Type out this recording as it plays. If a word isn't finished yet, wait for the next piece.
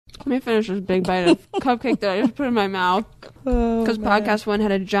Let me finish this big bite of cupcake that I just put in my mouth. Because Podcast One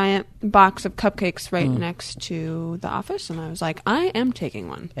had a giant box of cupcakes right next to the office. And I was like, I am taking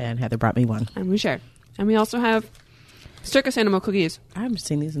one. And Heather brought me one. And we shared. And we also have circus animal cookies. I haven't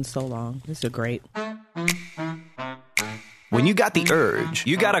seen these in so long. These are great. When you got the urge,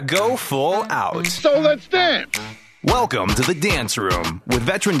 you gotta go full out. So let's dance. Welcome to the Dance Room with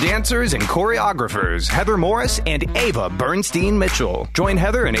veteran dancers and choreographers Heather Morris and Ava Bernstein Mitchell. Join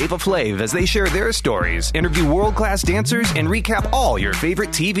Heather and Ava Flav as they share their stories, interview world-class dancers, and recap all your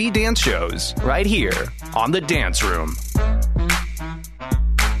favorite TV dance shows right here on the Dance Room.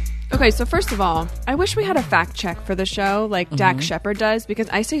 Okay, so first of all, I wish we had a fact check for the show like Dax Shepard does, because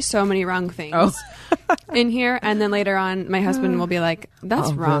I say so many wrong things in here, and then later on my husband will be like,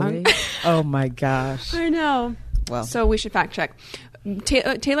 that's wrong. Really? Oh my gosh. I know. Well, so we should fact check.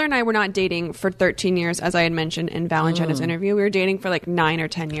 Taylor and I were not dating for 13 years, as I had mentioned in Valencetta's interview. We were dating for like 9 or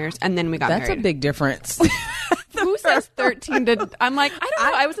 10 years, and then we got married. That's a big difference. Who says 13 to... I'm like, I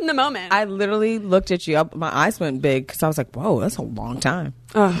don't know. I was in the moment. I literally looked at you. My eyes went big because I was like, whoa, that's a long time.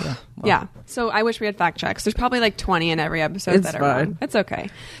 Yeah. So I wish we had fact checks. There's probably like 20 in every episode that are wrong. It's okay.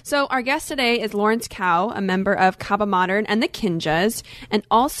 So our guest today is Lawrence Kao, a member of Kaba Modern and the Kinjas, and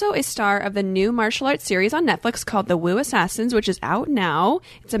also a star of the new martial arts series on Netflix called The Wu Assassins, which is out now.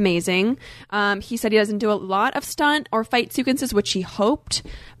 It's amazing. He said he doesn't do a lot of stunt or fight sequences, which he hoped,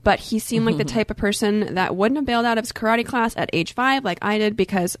 but he seemed like the type of person that wouldn't have bailed out of his karate class at age 5 like I did,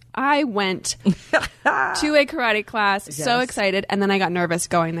 because I went to a karate class so excited, and then I got nervous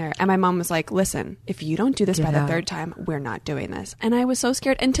going there, and my mom was like, listen, if you don't do this by the third time, we're not doing this. And I was so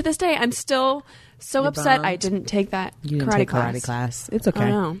scared, and to this day I'm still so upset I didn't take that karate class. It's okay. I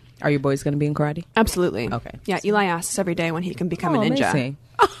know. Are your boys going to be in karate? Absolutely. Okay. Yeah, Eli asks every day when he can become a ninja. Amazing.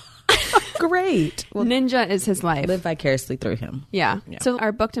 Great. Well, ninja is his life. Live vicariously through him. Yeah. So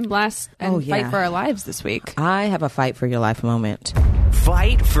our booked and blessed and fight for our lives this week. I have a fight for your life moment.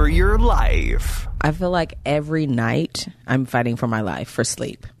 Fight for your life. I feel like every night I'm fighting for my life, for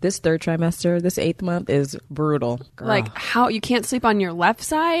sleep. This third trimester, this 8th month is brutal. Girl. Like, how you can't sleep on your left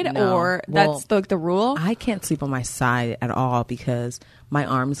side? No. Or that's the rule? I can't sleep on my side at all because my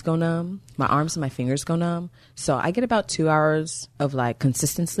arms go numb. My arms and my fingers go numb. So I get about 2 hours of like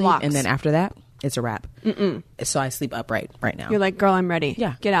consistent sleep. Blocks. And then after that, it's a wrap. So I sleep upright right now. You're like, girl, I'm ready.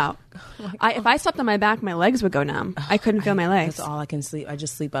 Yeah. Get out. If I slept on my back, my legs would go numb. I couldn't feel my legs. That's all I can sleep. I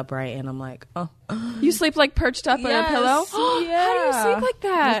just sleep upright and I'm like, oh. You sleep like perched up on a pillow? Yeah. How do you sleep like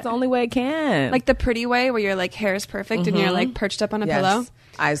that? That's the only way I can. Like the pretty way where your like hair is perfect and you're like perched up on a pillow?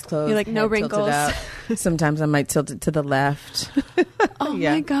 Eyes closed. You're like, no head tilted wrinkles. up. Sometimes I might tilt it to the left. Oh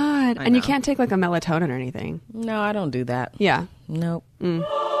my God. I And you know. can't take like a melatonin or anything. No, I don't do that. Yeah. Nope.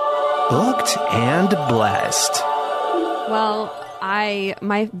 Booked and blessed. Well,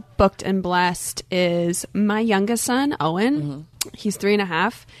 my booked and blessed is my youngest son, Owen. He's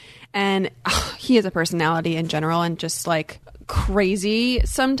 3.5, and he has a personality in general and just like crazy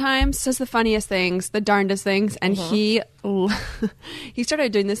sometimes, says the funniest things, the darndest things. And he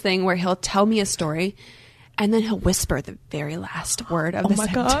started doing this thing where he'll tell me a story and then he'll whisper the very last word of the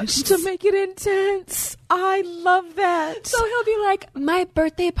sentence. Oh my gosh, to make it intense. I love that. So he'll be like, my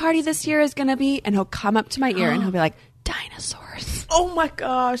birthday party this year is going to be, and he'll come up to my ear and he'll be like, dinosaurs. Oh my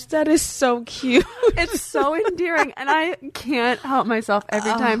gosh, that is so cute. It's so endearing, and I can't help myself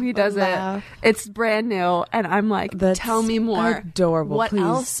every time he does it. It's brand new, and I'm like, tell me more. Adorable. What Please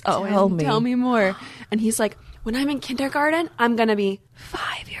else? Tell me more. And he's like, when I'm in kindergarten, I'm going to be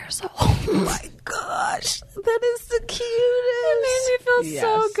 5 years old. Oh my gosh, that is the cutest. It made me feel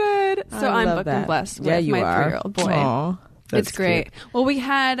so good. So I'm booked and blessed with my 3-year-old boy. Aww, it's great. Cute. Well, we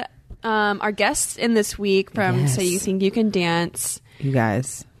had our guests in this week from So You Think You Can Dance. You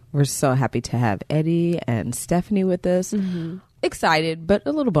guys, we're so happy to have Eddie and Stephanie with us. Excited, but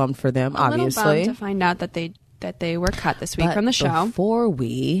a little bummed for them, obviously. A little bummed to find out that they were cut this week from the show. Before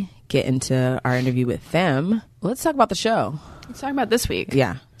we get into our interview with them, let's talk about the show. Let's talk about this week.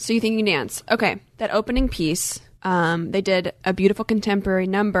 Yeah. So You Think You Can Dance. Okay. That opening piece, they did a beautiful contemporary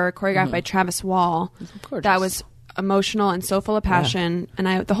number choreographed by Travis Wall. That was emotional and so full of passion.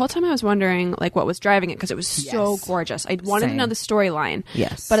 And the whole time I was wondering like what was driving it, because it was so gorgeous. I wanted to know the storyline.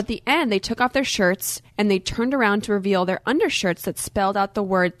 Yes. But at the end, they took off their shirts and they turned around to reveal their undershirts that spelled out the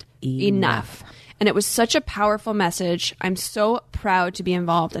word enough. And it was such a powerful message. I'm so proud to be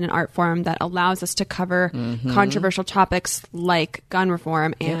involved in an art form that allows us to cover controversial topics like gun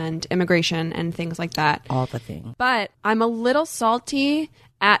reform and immigration and things like that. All the things. But I'm a little salty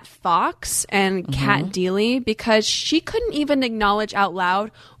at Fox and Kat Deely because she couldn't even acknowledge out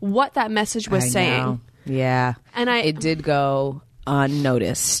loud what that message was saying. Yeah. And it did go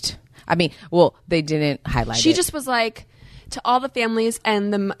unnoticed. I mean, well, they didn't highlight it. She just was like, to all the families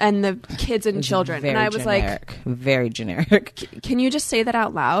and the kids and children. And I was generic. Very generic. Can you just say that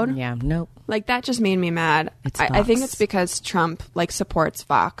out loud? Yeah, nope. Like, that just made me mad. I think it's because Trump, like, supports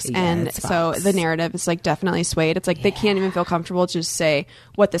Fox. Yeah, and so the narrative is, like, definitely swayed. It's like they can't even feel comfortable to just say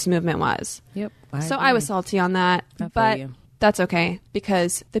what this movement was. Yep. I was salty on that. But that's okay,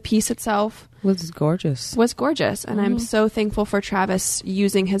 because the piece itself was gorgeous. And I'm so thankful for Travis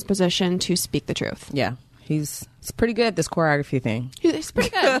using his position to speak the truth. Yeah. He's pretty good at this choreography thing. He's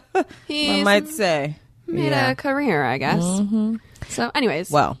pretty good. I might say. Made a career, I guess. Mm-hmm. So,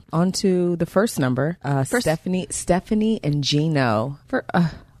 anyways. Well, on to the first number. Stephanie and Gino.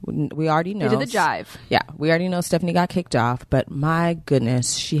 We already know. They did the jive. Yeah, we already know Stephanie got kicked off, but my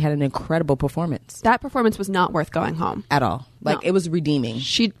goodness, she had an incredible performance. That performance was not worth going home. At all. Like, it was redeeming.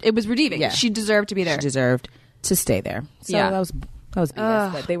 It was redeeming. Yeah. She deserved to be there. She deserved to stay there. So that was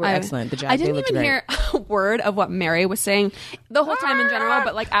BS, but they were excellent. The jive, I didn't even hear a word of what Mary was saying the whole time in general,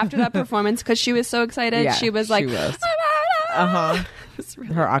 but like after that performance, because she was so excited, she was like, really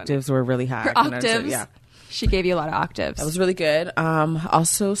her octaves were really high. Her octaves. She gave you a lot of octaves. That was really good.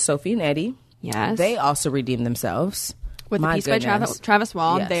 Also, Sophie and Eddie. Yes. They also redeemed themselves. With the piece by Travis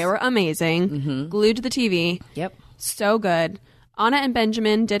Wall. Yes. They were amazing. Mm-hmm. Glued to the TV. Yep. So good. Anna and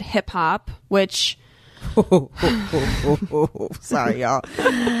Benjamin did hip hop, which... Sorry, y'all.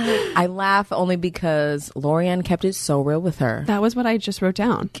 I laugh only because Lorianne kept it so real with her. That was what I just wrote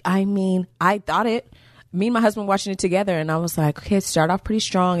down. I mean, I thought it. Me and my husband watching it together, and I was like, okay, it started off pretty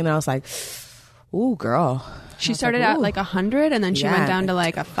strong, and then I was like, ooh, girl. She started out like 100, and then she went down to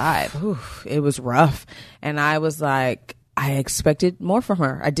like a 5. Ooh, it was rough, and I was like, I expected more from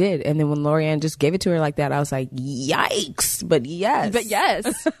her. I did. And then when Lorianne just gave it to her like that, I was like, yikes. But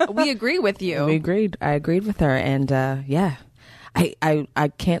yes. We agree with you. We agreed. I agreed with her. And I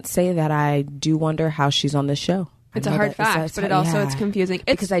can't say that I do wonder how she's on this show. It's a hard fact, but it's confusing.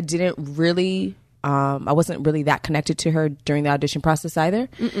 Because I didn't really... I wasn't really that connected to her during the audition process either.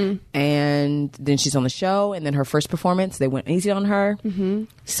 Mm-mm. And then she's on the show, and then her first performance, they went easy on her. Mm-hmm.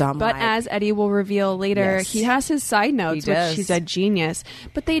 So but as Eddie will reveal later, he has his side notes, which he's a genius.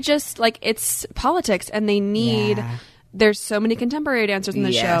 But they just, like, it's politics, and they need... Yeah. There's so many contemporary dancers in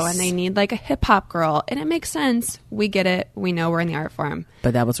the show, and they need like a hip hop girl, and it makes sense. We get it. We know we're in the art form.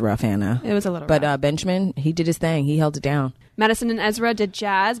 But that was rough, Hannah. It was a little rough. But Benjamin, he did his thing. He held it down. Madison and Ezra did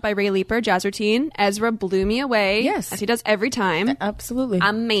Jazz by Ray Leeper, Jazz Routine. Ezra blew me away. Yes. As he does every time. Absolutely.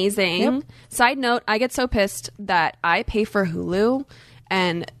 Amazing. Yep. Side note, I get so pissed that I pay for Hulu,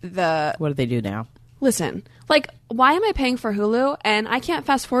 and What do they do now? Listen, like, why am I paying for Hulu and I can't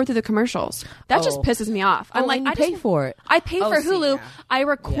fast forward through the commercials? That just pisses me off. I'm like, I pay for it. I pay for Hulu. Yeah. I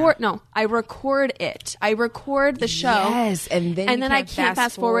record it. I record the show. Yes, and then I can't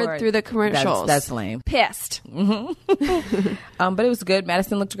fast forward through the commercials. That's lame. Pissed. Mm-hmm. But it was good.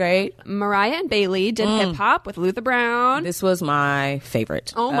 Madison looked great. Mariah and Bailey did hip hop with Luther Brown. This was my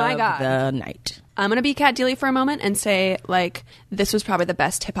favorite. Oh my God. The night. I'm going to be Kat Deely for a moment and say, like, this was probably the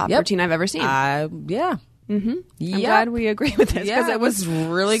best hip hop routine I've ever seen. Yeah. Mm-hmm. I'm glad we agree with this because it was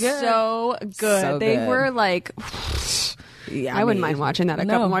really good. So good. They were like, I wouldn't mind watching that a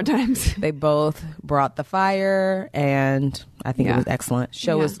couple more times. They both brought the fire, and I think it was excellent.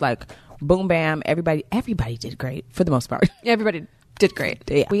 Show was like boom, bam. Everybody did great for the most part. Everybody did great.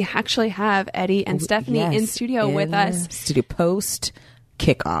 Yeah. We actually have Eddie and Stephanie in studio with us. Studio post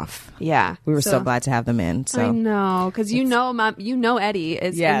kickoff. Yeah. We were so glad to have them in. So I know, because you know Eddie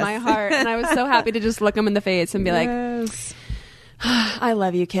is in my heart, and I was so happy to just look him in the face and be like, I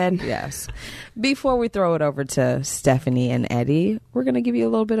love you, kid. Yes. Before we throw it over to Stephanie and Eddie, we're going to give you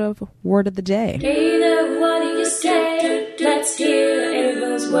a little bit of word of the day. Ada, what do you say? Let's hear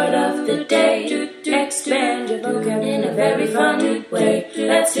Ava's word of the day. Expand your vocab in a very funny way.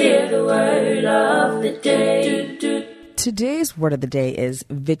 Let's hear the word of the day. Today's word of the day is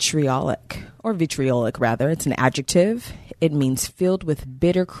vitriolic, or vitriolic rather. It's an adjective. It means filled with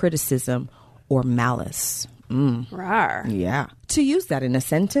bitter criticism or malice. Rawr. Yeah. To use that in a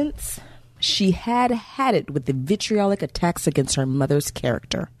sentence, she had it with the vitriolic attacks against her mother's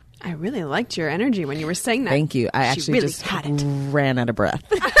character. I really liked your energy when you were saying that. Thank you. I actually really just ran out of breath.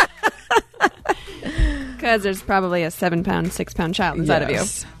 Because there's probably a 7-pound, 6-pound child inside of you.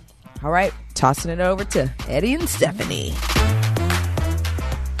 All right, tossing it over to Eddie and Stephanie.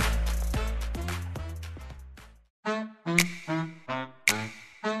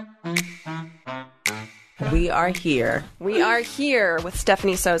 We are here. We are here with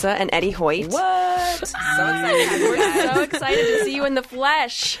Stephanie Sosa and Eddie Hoyt. What? So excited. We're so excited to see you in the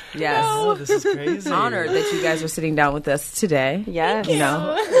flesh. Yes. Oh, this is crazy. Honored that you guys are sitting down with us today. Yes. You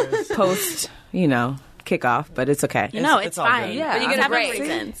know, post, kickoff, but it's okay. It's all fine. good. Yeah. But you get a break.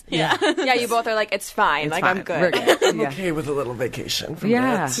 Reasons. Yeah, you both are like, it's fine. It's like, fine. I'm good. We're good. I'm Yeah. okay with a little vacation from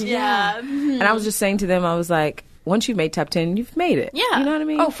Yeah. that. Yeah. And I was just saying to them, I was like, once you've made top 10, you've made it. Yeah. You know what I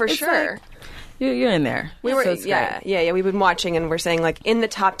mean? Oh, for It's sure. like, you're in there. We were, So it's great. yeah. We've been watching, and we're saying like in the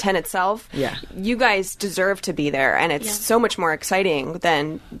top 10 itself. Yeah. you guys deserve to be there, and it's so much more exciting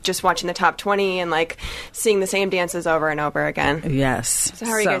than just watching the top 20 and like seeing the same dances over and over again. Yes. So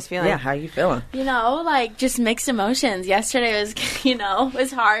how are you guys feeling? Yeah, how are you feeling? Like just mixed emotions. Yesterday was,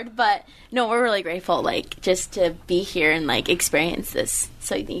 was hard, but no, we're really grateful, just to be here and experience this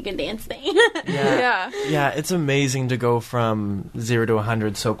so you can dance thing. Yeah. Yeah, it's amazing to go from 0 to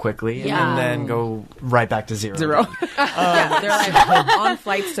 100 so quickly Yeah. and then go right back to zero. Yeah, they're like on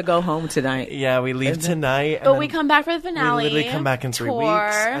flights to go home tonight. Yeah, we leave tonight. And But then we come back for the finale. We literally come back in 3 tour.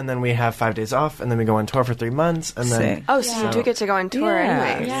 weeks, and then we have 5 days off, and then we go on tour for 3 months, and then Sick. Oh, so you do get to go on tour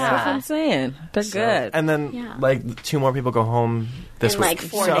anyway. Yeah. That's what I'm saying. They're good. and then Yeah. 2 more people go home this in week.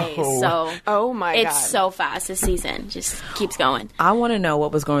 4 days. So Oh my god. it's so fast. This season just keeps going. I want to know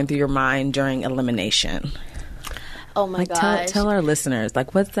what was going through your mind during elimination. Oh my gosh. Tell our listeners,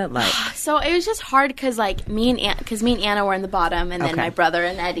 what's that like? So it was just hard because me and Anna were in the bottom, and then Okay. my brother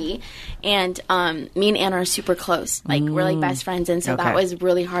and Eddie, and me and Anna are super close. We're best friends, and so that Okay. was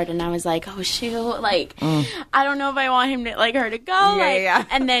really hard. And I was like, oh shoot, I don't know if I want him to her to go. Yeah.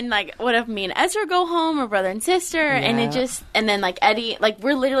 And then what if me and Ezra go home, or brother and sister, and it just and then Eddie,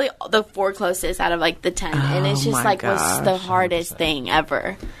 we're literally the 4 closest out of the 10, and it's just my was the hardest thing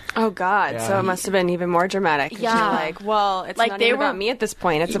ever. Oh god. So it must have been even more dramatic. 'Cause Yeah. You're like, well, it's not they even were- about me at this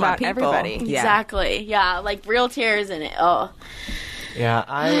point. It's My about people. everybody. Yeah. Exactly. Yeah. Real tears in it. Oh. Yeah,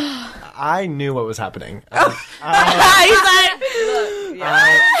 I knew what was happening. He's like, I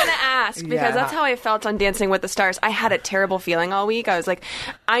was gonna ask because Yeah. that's how I felt on Dancing with the Stars. I had a terrible feeling all week. I was like,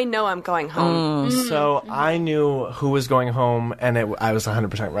 I know I'm going home. So I knew who was going home, and I was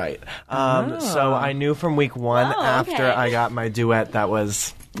 100% right. So I knew from week 1 Oh, after okay. I got my duet that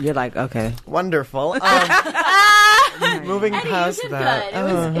was You're like, okay. wonderful. Moving Eddie, you past did that,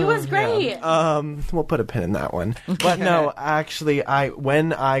 good. It was great. we'll put a pin in that one. But no, actually,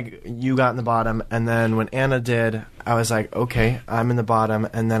 when you got in the bottom, and then when Anna did, I was like, okay, I'm in the bottom,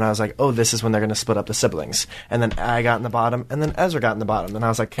 and then I was like, oh, this is when they're going to split up the siblings, and then I got in the bottom, and then Ezra got in the bottom, and I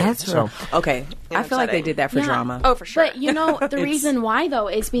was like, okay, so Okay. I feel like they upsetting. did that for Yeah. drama. Oh, for sure. But the reason why though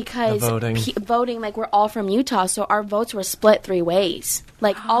is because The voting. Voting, we're all from Utah, so our votes were split 3 ways.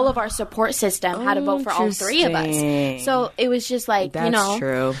 All of our support system had to vote for all 3 of Interesting. us. So it was just That's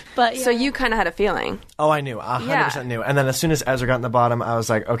true. But So you kind of had a feeling. Oh, I knew. 100% Yeah. knew. And then as soon as Ezra got in the bottom, I was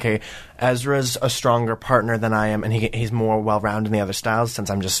like, okay, Ezra's a stronger partner than I am, and he's more well-rounded in the other styles since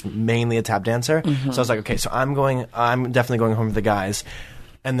I'm just mainly a tap dancer. So I was like, okay, so I'm definitely going home with the guys.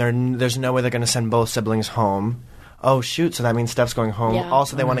 And there's no way they're going to send both siblings home. Oh, shoot, so that means Steph's going home. Yeah.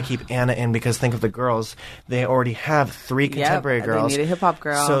 Also, they want to keep Anna in because think of the girls. They already have 3 contemporary they girls. need a hip-hop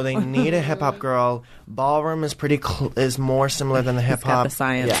girl. So they need a hip-hop girl. Ballroom is is more similar than the hip-hop. the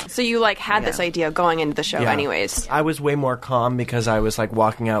science. Yeah. So you had this idea going into the show, Yeah. anyways. I was way more calm because I was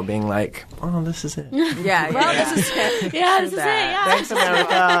walking out being like, oh, this is it. Yeah. Well, this is it. yeah, this is it. Yeah. Thanks,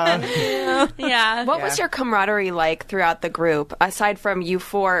 America. Yeah. What was your camaraderie like throughout the group, aside from you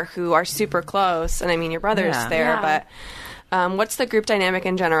 4 who are super close? And I mean, your brother's Yeah. there, Yeah. but what's the group dynamic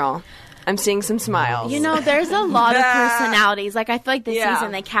in general? I'm seeing some smiles. There's a lot of personalities. I feel like this Yeah.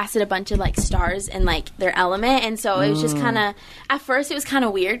 season they casted a bunch of stars in their element, and so it was just kind of at first it was kind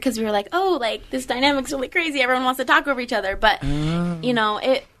of weird because we were like, oh, this dynamic's really crazy. Everyone wants to talk over each other, but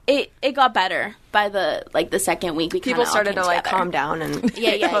it got better by the second week. We people kinda all started came to together. calm down and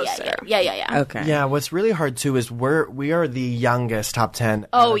Yeah, get closer. yeah. Okay. Yeah, what's really hard too is we are the youngest top 10.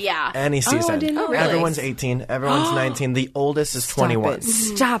 Oh, out of yeah. any season. didn't know that. Everyone's 18. Everyone's 19. The oldest is 21.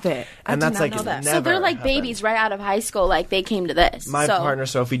 Stop it. And that's know that. never So they're happened. babies right out of high school. They came to this. My so partner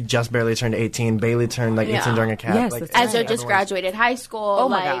Sophie just barely turned 18. Bailey turned 18 Yeah. during a cat. Yes, that's Ezra right. just graduated high school. Oh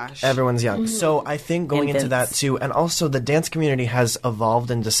my gosh. Everyone's young. So I think going into that Infants. too, and also the dance community has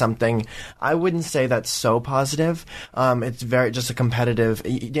evolved into something, I wouldn't say that's so positive. It's very just a competitive,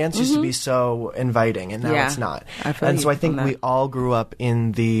 dance used to be so inviting and now Yeah. it's not. I feel And you so I think on that. we all grew up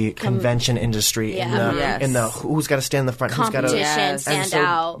in the convention industry, Yeah. Yes. in the who's got to stand in the front, who's got competition, to Yes. stand and so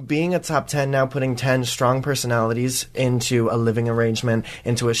out. being a top 10 now, putting 10 strong personalities into a living arrangement,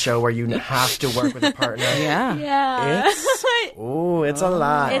 into a show where you have to work with a partner. Yeah. Yeah. It's Ooh, it's a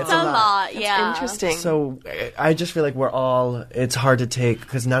lot. It's a lot. Yeah. Interesting. So I just feel like it's hard to take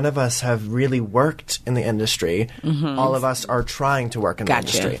because none of us have really worked in the industry. All of us are trying to work in the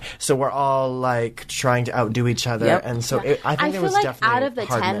industry. So we're all like trying to outdo each other. And so I think it was like definitely out of the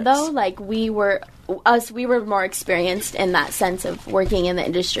hard 10 mix. though, like we were more experienced in that sense of working in the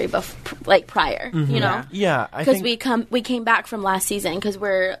industry prior, you know? Yeah, I Because think we came back from last season because you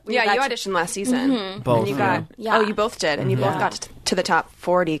auditioned last season. both. And you got, you both did. And you both got to the top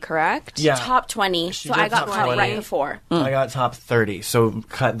 40, correct? Yeah. top 20. So did I got top caught 20. right before. I got top 30, so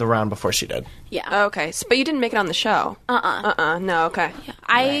cut the round before she did. Yeah. Okay. But you didn't make it on the show. No, okay.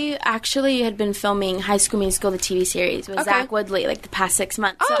 I actually had been filming High School Musical, the TV series, with Zach Woodley, like the past 6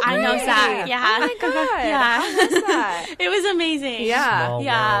 months. So I know Zach. Yeah. Oh my God. Yeah. How was that? It was amazing. Yeah. Small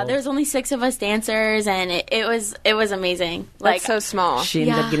Yeah, world. there's only 6 of us dancers, and it was amazing. Like so small. She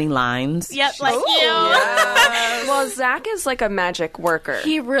ended up getting lines. Yep, like you. Well, Zach is like a magic worker.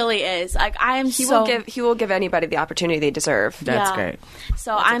 He really is. Like I am. He will give anybody the opportunity they deserve. That's great.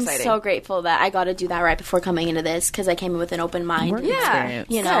 So I'm exciting. so grateful that I got to do that right before coming into this because I came in with an open mind. Yeah,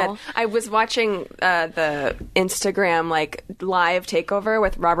 you know. Good. I was watching the Instagram like live takeover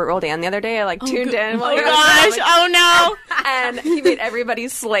with Robert Roldan the other day. I like tuned in. While you were Gosh! Oh no! and he made everybody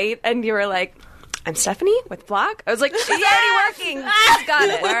slate, and you were like, "I'm Stephanie with Block." I was like, "She's already working. She's got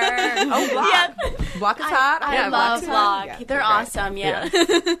it." Oh, Block. Block is hot. I love Vlog. Yeah, They're awesome. Yeah.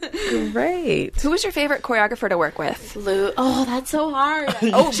 Great. Who was your favorite choreographer to work with? Lou. Oh, that's so hard.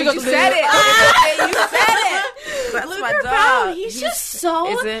 Oh, she goes, you said it. You said it. That's my Luther dog. Brown, he's just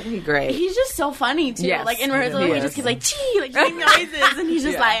so. Isn't he great? He's just so funny too. Yes, like in rehearsal, he he is. just keeps like chee, like making noises, and he's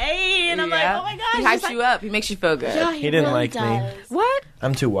just like, hey, and I'm like, oh my gosh. He hypes you up. He makes you feel good. Yeah, He didn't really like me. does. What?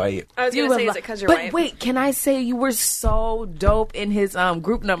 I'm too white. I was You gonna say, were is it because you're but white? wait, can I say you were so dope in his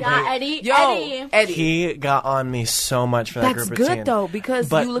group number? Yeah, Eddie. Yo, Eddie. He got on me so much for that That's group good routine. though because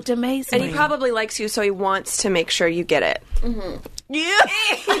But- you looked amazing. And he probably likes you, so he wants to make sure you get it. yeah.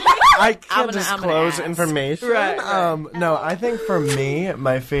 I can't I'm gonna disclose ask. information. Right. No, I think for me,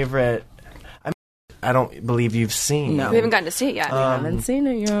 my favorite. I don't believe you've seen. No. We haven't gotten to see it yet. I haven't seen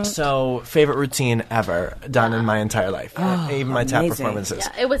it yet. So, favorite routine ever done in my entire life. Even my tap amazing. performances.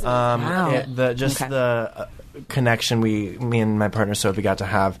 Yeah, it was. Wow. The connection me and my partner Sophie got to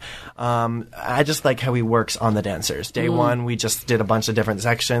have. I just like how he works on the dancers. Day one, we just did a bunch of different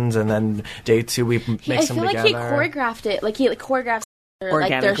sections, and then day two, we mixed I them feel like together. he choreographed it. Like he choreographed like their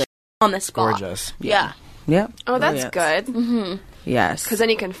Organically. on the spot. Gorgeous. Yeah. Yep. Oh, that's good. Yes. Because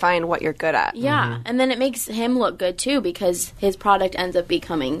then you can find what you're good at. Yeah, and then it makes him look good too because his product ends up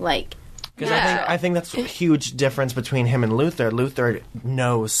becoming like. Because I think that's a huge difference between him and Luther. Luther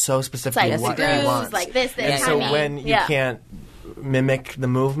knows so specifically It's like what he screws, wants. like this, and so timing. when you Yeah. can't mimic the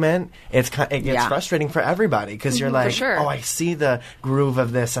movement, it gets frustrating for everybody because you're like, sure. oh, I see the groove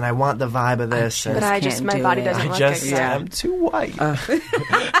of this and I want the vibe of this. But and my do body it. doesn't I look just like that. am too white. I'm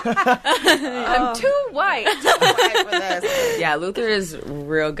too white. Yeah, Luther is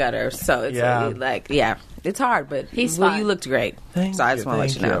real gutter. So it's Yeah. really like, yeah, it's hard, but He's well, fun. you looked great. Thank so I you, just want to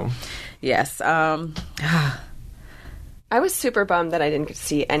let thank you know. you. Yes. I was super bummed that I didn't get to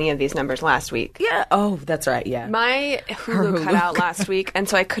see any of these numbers last week. Yeah. Oh, that's right. Yeah. My Hulu cut out last week, and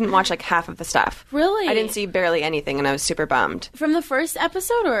so I couldn't watch like half of the stuff. Really? I didn't see barely anything, and I was super bummed. From the first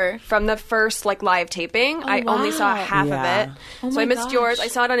episode, or From the first like live taping, I only saw wow. half Yeah. of it. Oh So my I missed gosh. yours. I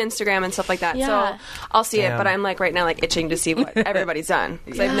saw it on Instagram and stuff like that. Yeah. So I'll see it, Damn. but I'm like right now like itching to see what everybody's done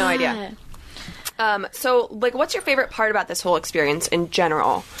because I have no idea. Yeah. So like, what's your favorite part about this whole experience in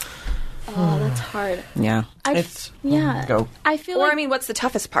general? Oh, that's hard. Yeah. Yeah. Go. I feel Or like I mean, what's the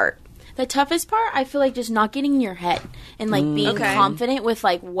toughest part? the toughest part, I feel like just not getting in your head and like being Okay. confident with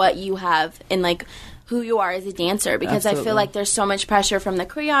like what you have and like who you are as a dancer because I Absolutely. feel like there's so much pressure from the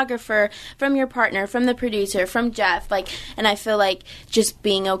choreographer, from your partner, from the producer, from Jeff, like, and I feel like just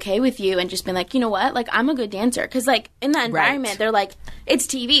being okay with you and just being like, you know what, like I'm a good dancer because like in that environment they're like it's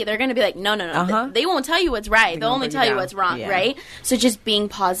TV, they're gonna be like no, they won't tell you what's right, they'll only bring you tell you down. what's wrong, Yeah. right? So just being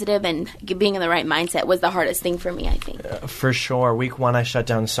positive and being in the right mindset was the hardest thing for me, I think. For sure. Week one, I shut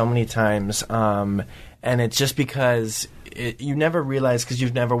down so many times. And it's just because you never realize, because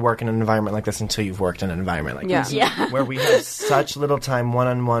you've never worked in an environment like this until you've worked in an environment like this. Yeah. Where we have such little time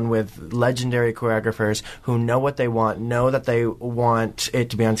one-on-one with legendary choreographers who know what they want, know that they want it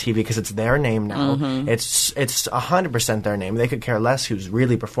to be on TV because it's their name now. It's 100% their name. They could care less who's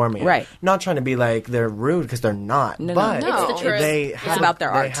really performing it. Right. Not trying to be like they're rude because they're not. But no. It's the truth. they It's have, about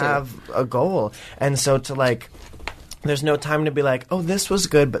their they art, too. have a goal. And so to like... There's no time to be like, oh, this was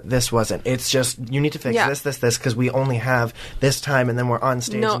good, but this wasn't. It's just, you need to fix this, because we only have this time, and then we're on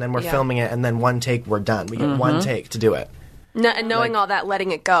stage, No, and then we're yeah. filming it, and then one take, we're done. We get one take to do it. And knowing all that,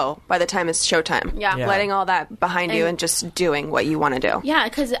 letting it go by the time it's showtime. Yeah. Letting all that behind you and just doing what you want to do. Yeah,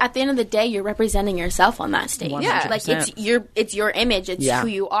 because at the end of the day, you're representing yourself on that stage. 100%. Yeah, like it's your image, it's who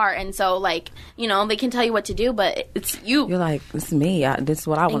you are, and so like they can tell you what to do, but it's you. You're like, this is me. This is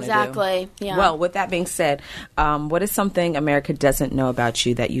what I want to do. Exactly. Yeah. Well, with that being said, what is something America doesn't know about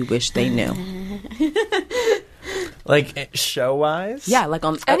you that you wish they knew? Like show-wise? Yeah, like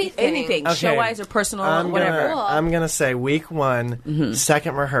on anything. Okay. Show-wise or personal, whatever. I'm going to say week 1,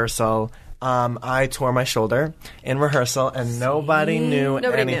 second rehearsal, I tore my shoulder in rehearsal, and nobody knew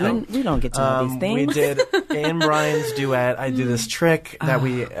anything. We don't get to know these things. We did, in Brian's duet, I do this trick that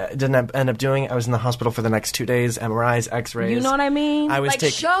we didn't end up doing. I was in the hospital for the next 2 days, MRIs, x-rays. You know what I mean? I was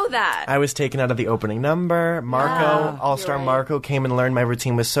show that. I was taken out of the opening number. Marco, All-Star Marco, came and learned my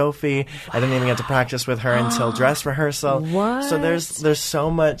routine with Sophie. I didn't even get to practice with her until dress rehearsal. What? So there's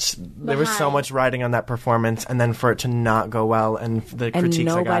so much, there was so much riding on that performance, and then for it to not go well, and the critiques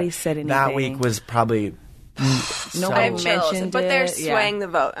I got. Nobody said anything. That week was probably nobody chills, mentioned but it. they're swaying the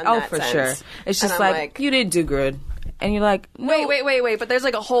vote. In that for sense. sure. It's just And I'm like, you didn't do good, and you're like, no. wait. But there's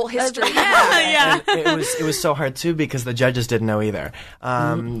like a whole history. And it was so hard too because the judges didn't know either.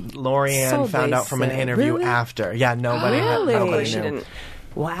 Lorianne found out from an interview after. Yeah, nobody She knew. didn't.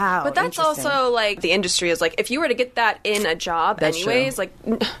 Wow. But that's also like the industry is like, if you were to get that in a job That's anyways, like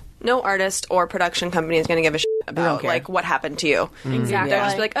no artist or production company is going to give a shit about like what happened to you. Exactly. They're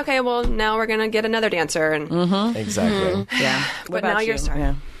just like, okay, well now we're going to get another dancer, and Exactly. Yeah. but now you're starting.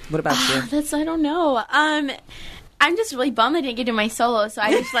 Yeah. What about you? I don't know. I'm just really bummed I didn't get to do my solo, so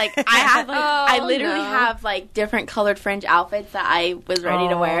I just like I have like I literally have like different colored fringe outfits that I was ready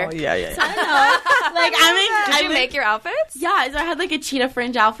to wear. Yeah. So I don't know. Like Did you make your outfits? Yeah, so I had like a cheetah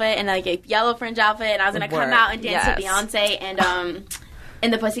fringe outfit and like a yellow fringe outfit, and I was gonna come out and dance with Beyonce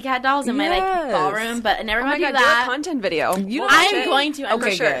and the Pussycat Dolls in my like ballroom, but I never got to do that. Do a content video. I'm going to.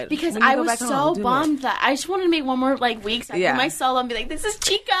 Okay, sure. good. Because When you I go was back so home, do bummed that I just wanted to make one more like week so I could do my solo and be like, this is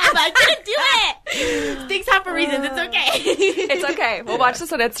Chica, but I couldn't do it. Things happen for reasons. It's okay. It's okay. We'll watch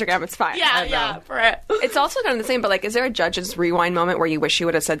this on Instagram. It's fine. Yeah, for it. It's also kind of the same, but like, is there a judge's rewind moment where you wish you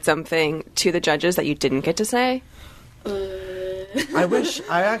would have said something to the judges that you didn't get to say? I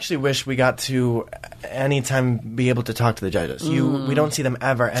actually wish we got to anytime be able to talk to the judges. We don't see them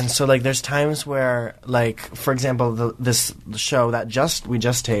ever, and so like there's times where, like, for example, this show that we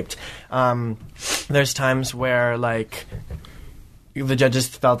just taped. There's times where like the judges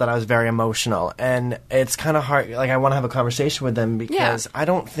felt that I was very emotional, and it's kind of hard. Like, I want to have a conversation with them because I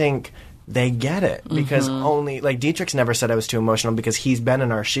don't think they get it, because only like Dietrich's never said I was too emotional because he's been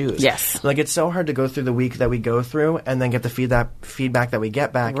in our shoes. Yes. Like, it's so hard to go through the week that we go through and then get the feedback that we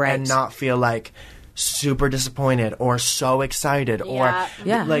get back and not feel like super disappointed or so excited or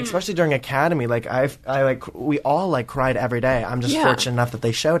like, especially during Academy, like we all like cried every day. I'm just fortunate enough that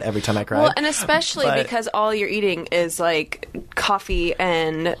they showed every time I cried. Well, and especially because all you're eating is like coffee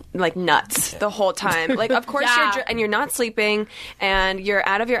and like nuts the whole time. Like, of course you're not sleeping and you're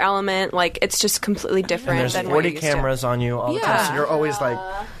out of your element. Like, it's just completely different. And there's than 40 cameras on you all the time, so you're always like.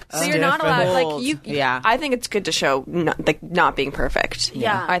 So you're not allowed, like, you. Yeah. I think it's good to show not being perfect.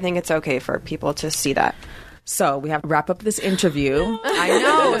 Yeah. I think it's okay for people to see that. So we have to wrap up this interview. I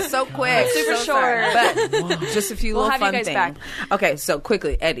know, it's so quick, super short, but just a few little fun things. Back. Okay, so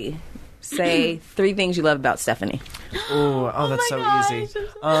quickly, Eddie, say 3 things you love about Stephanie. That's so easy.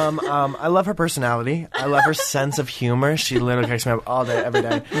 I love her personality. I love her sense of humor. She literally cracks me up all day, every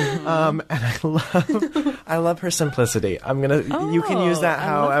day. And I love her simplicity. You can use that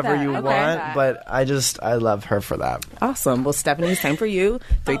however you want, but I love her for that. Awesome. Well, Stephanie, same for you.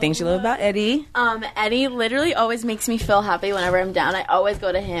 3 things you love about Eddie. Eddie literally always makes me feel happy whenever I'm down. I always go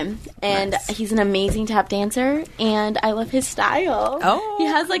to him, and he's an amazing tap dancer, and I love his style. He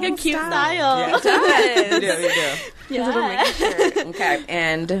has like a cute style. Yeah, he does. You do. Yeah. Okay.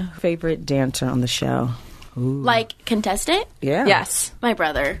 And favorite dancer on the show? Ooh. Like, contestant? Yeah. Yes. My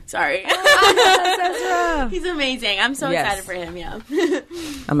brother. Sorry. He's amazing. I'm so excited for him,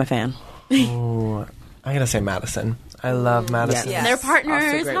 I'm a fan. Ooh, I gotta say Madison. I love Madison. Yes. They're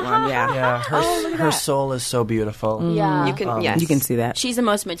partners. Yeah. Her soul is so beautiful. Yeah. You can, you can see that. She's the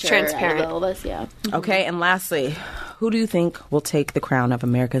most mature. Transparent. Out of all of us, Okay, and lastly, who do you think will take the crown of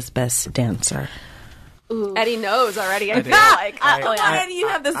America's Best Dancer? Eddie knows already. I feel like. Eddie, you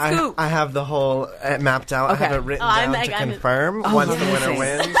have the scoop. I have the whole mapped out. Okay. I have it written down to confirm once the winner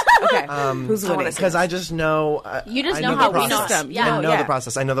wins. Okay. Who's winning? Because I just know. You just I know the how we know. process. Yeah. I know the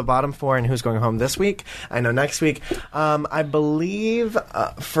process. I know the bottom 4 and who's going home this week. I know next week. I believe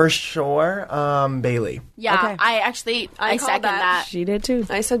for sure Bailey. Yeah, Okay. I called second that. She did too.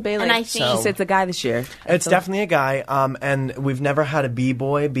 I said Bailey. And I think She said it's a guy this year. It's definitely a guy, and we've never had a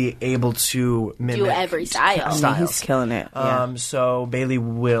b-boy be able to mimic do every style. styles. He's killing it. Yeah. So Bailey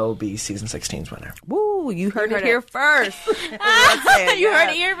will be season 16's winner. Woo, you heard it it. here first. You heard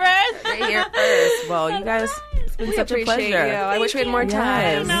it here first. Right here first. Well, you guys, it's been such a appreciate pleasure. you. I wish we had more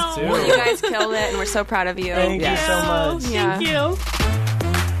time. Yes. Me too. You guys killed it, and we're so proud of you. Thank you so much. Yeah. Thank you.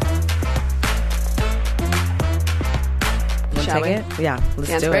 Shall we? Yeah, let's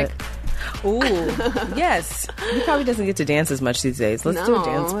Dance do break? it. Ooh, yes. He probably doesn't get to dance as much these days. Let's do a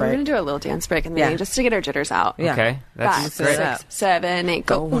dance We're break. gonna do a little dance break in the Yeah. beginning just to get our jitters out. Yeah. Okay, that's 5, great. 6, 7, 8,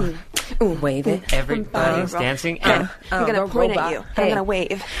 go. Ooh, wave it. Everybody's dancing. I'm gonna point robot. at you. Hey. I'm gonna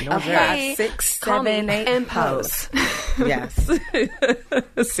wave. No, Okay. 5, 6, Call me 7, 8, and pose. Yes.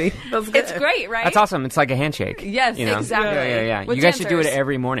 See, that's good. It's great, right? That's awesome. It's like a handshake. Yes, you know? exactly. Yeah. With You guys should do it dancers.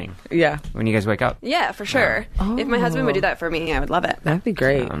 every morning Yeah, when you guys wake up. Yeah, for sure. If my husband would do that for me, I would love it. that'd be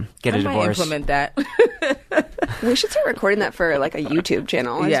great. Get a I might divorce. implement that. We should start recording that for like a YouTube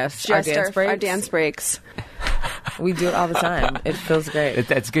channel. Yes, just our dance breaks. Our dance breaks. We do it all the time. It feels great.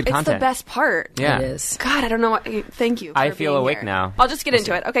 That's good It's content. the best part. Yeah. It is. God, I don't know what. Thank you. I for feel being awake here. now. I'll just get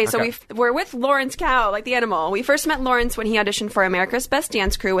into it. Okay, so Okay. we're with Lawrence Kao, like the animal. We first met Lawrence when he auditioned for America's Best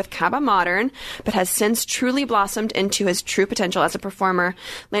Dance Crew with Caba Modern, but has since truly blossomed into his true potential as a performer,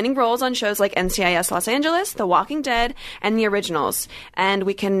 landing roles on shows like NCIS Los Angeles, The Walking Dead, and The Originals. And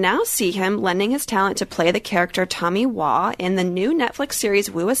we can now see him lending his talent to play the character Tommy Wah in the new Netflix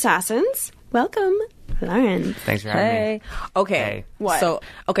series Wu Assassins. Welcome, Lawrence. Thanks for having me. Hey. Okay. Hey. What? So,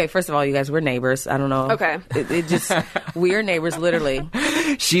 okay, first of all, you guys, we're neighbors. I don't know. Okay. It just, we're neighbors, literally.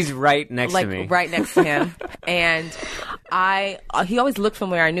 She's right next Like, to me. right next to him. And he always looked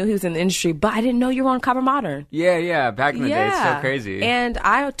familiar. I knew he was in the industry, but I didn't know you were on Caba Modern. Yeah. Back in the day, it's so crazy. And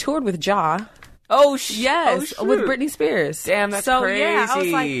I toured with Ja. oh, Yes, oh, with shoot. Britney Spears. Damn, that's so, Yeah, I was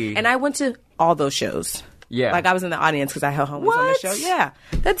like, crazy. and I went to all those shows. Yeah. Like I was in the audience because I had homies on the What? show. Yeah,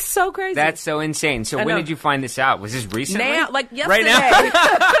 that's so crazy. That's so insane. So I when know. did you find this out? Was this recently? now, like yesterday. Right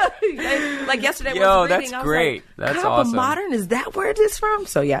now? Like yesterday. Yo, I was that's reading, I was great. Like, That's Caba awesome. Modern, is that where it is from?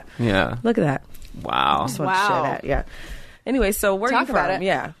 So yeah, Yeah. look at that. Wow. Just want to share that. Yeah. Anyway, so where are Talk you from? about it.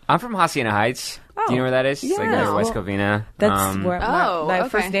 Yeah, I'm from Hacienda Heights. Oh. Do you know where that is? It's like Yeah. near West Covina. that's where my okay.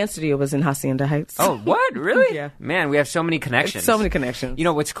 first dance studio was in Hacienda Heights. Oh, what? Really? Yeah. Man, we have so many connections. So many connections. You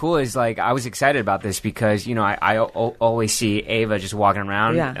know, what's cool is, like, I was excited about this because, you know, I always see Ava just walking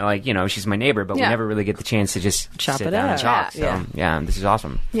around. Yeah. And, like, you know, she's my neighbor, but Yeah. we never really get the chance to just Chop sit it down up. and talk. Yeah. So, yeah, this is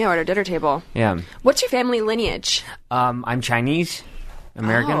awesome. Yeah, we're at our dinner table. Yeah. What's your family lineage? I'm Chinese,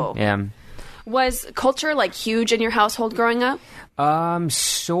 American. Oh. Yeah. Was culture like huge in your household growing up?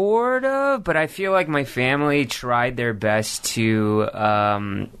 Sort of, but I feel like my family tried their best to,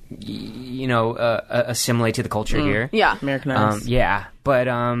 assimilate to the culture here. Yeah. Americanized. Yeah, but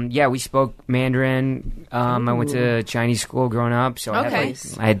yeah, we spoke Mandarin. I went to Chinese school growing up, so Okay.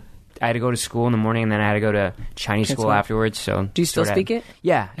 I had to go to school in the morning, and then I had to go to Chinese school what- afterwards. So Do you still sorta- speak it?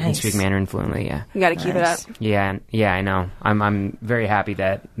 Yeah, I can Nice. speak Mandarin fluently. Yeah, You got to keep it up. Nice. yeah, I know. I'm very happy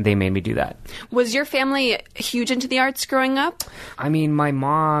that they made me do that. Was your family huge into the arts growing up? I mean, my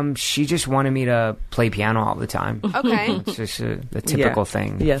mom, she just wanted me to play piano all the time. Okay. It's just a typical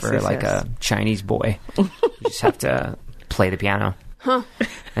thing Yes, for yes, like yes. a Chinese boy. You just have to play the piano. Huh.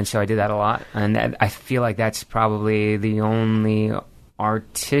 And so I did that a lot. And I feel like that's probably the only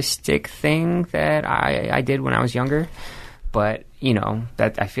artistic thing that I did when I was younger. But, you know,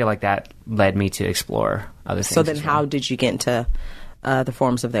 that I feel like that led me to explore other things. So then, as well. how did you get into the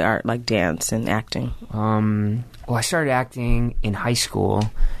forms of the art, like dance and acting? Well, I started acting in high school.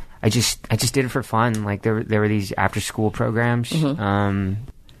 I just did it for fun. Like there were these after school programs,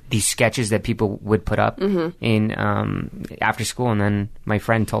 these sketches that people would put up in after school, and then my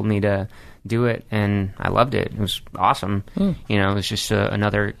friend told me to do it, and I loved it. It was awesome. You know, it was just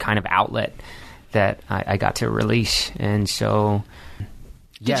another kind of outlet that I got to release, and so.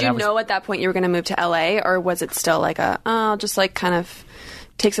 Did you know at that point you were going to move to LA, or was it still like I'll just like kind of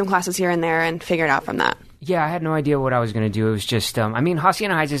take some classes here and there and figure it out from that? Yeah, I had no idea what I was going to do. It was just, I mean,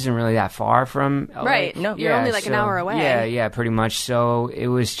 Hacienda Heights isn't really that far from LA. Right. No. You're only like an hour away. Yeah, pretty much. So it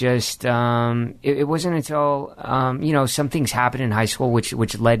was just, it wasn't until, some things happened in high school which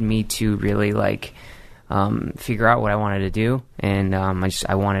led me to really like figure out what I wanted to do, and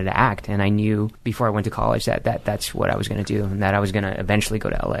I wanted to act, and I knew before I went to college that's what I was going to do, and that I was going to eventually go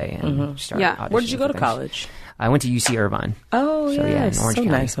to LA and start. Yeah. auditioning Where did you go for to things. college? I went to UC Irvine. Oh, So, yeah, in yeah, Orange so County.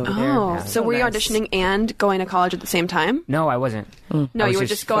 nice over there. Oh, Yeah. so were you nice. auditioning and going to college at the same time? No, I wasn't. No, I was you were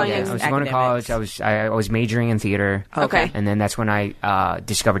just going I as was going to academics. college. I was majoring in theater. Okay. And then that's when I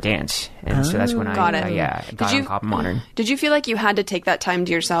discovered dance, and so that's when I Got it. got on Cop Modern. Did you feel like you had to take that time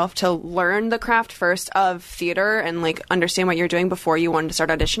to yourself to learn the craft first of theater and like understand what you're doing before you wanted to start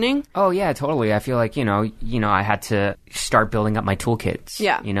auditioning? Oh yeah, totally. I feel like you know, I had to start building up my toolkits.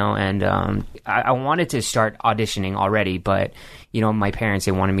 Yeah. You know, and I wanted to start auditioning already, but you know, my parents,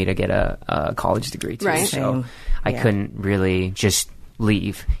 they wanted me to get a college degree too, Right. so Same. I couldn't really just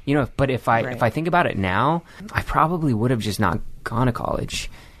leave. You know, but if I think about it now, I probably would have just not gone to college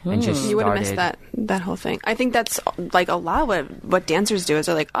and just You would have started. missed that whole thing. I think that's like a lot of what dancers do is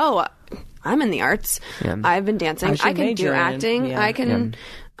they're like, oh, I'm in the arts. Yeah. I've been dancing. I should I can do major in- acting. yeah. I can.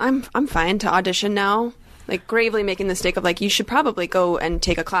 I'm fine to audition now. Like gravely making the mistake of like you should probably go and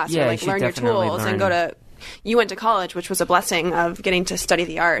take a class Yeah, or you like should learn your definitely tools learn. and go to. You went to college, which was a blessing of getting to study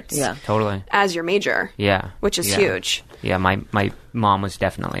the arts. Yeah. Totally. As your major. Yeah. Which is Yeah. huge. Yeah, my mom was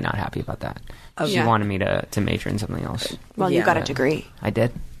definitely not happy about that. She Yeah. wanted me to major in something else. Well, you Yeah. got a degree. I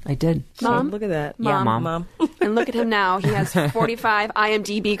did. Mom, Look at that. Yeah, Mom. Mom. and look at him now. He has 45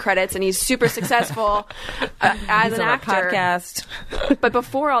 IMDb credits, and he's super successful as an On our actor. podcast. But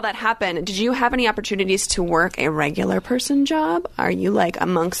before all that happened, did you have any opportunities to work a regular person job? Are you like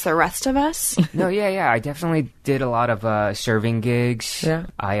amongst the rest of us? No, yeah. I definitely did a lot of serving gigs. Yeah.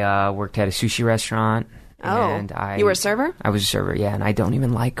 I worked at a sushi restaurant. Oh, And you were a server? I was a server, yeah, and I don't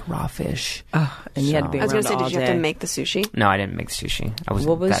even like raw fish. Oh, and you had to be I was around going to say, all did you have to day. make the sushi? No, I didn't make sushi. I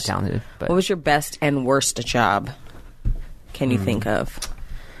wasn't that talented. But What was your best and worst job? Can you think of?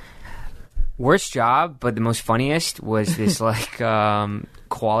 worst job, but the most funniest was this like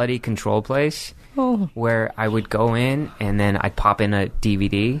quality control place where I would go in and then I'd pop in a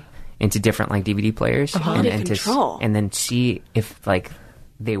DVD into different like DVD players Quality and control. and then see if like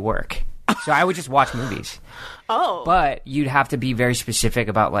they work. So I would just watch movies. Oh. But you'd have to be very specific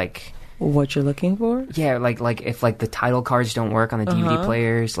about like What you're looking for? yeah, like if like the title cards don't work on the DVD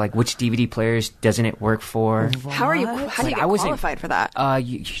players, like which DVD players doesn't it work for? How do you get I wasn't- qualified for that?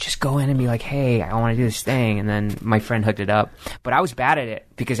 You just go in and be like, hey, I want to do this thing, and then my friend hooked it up. But I was bad at it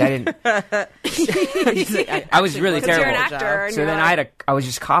because I didn't. I was really Because terrible. you're an actor. And So you're then like, I was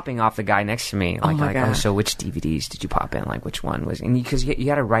just copying off the guy next to me, like, my God. so which DVDs did you pop in? Like, which one was? And because you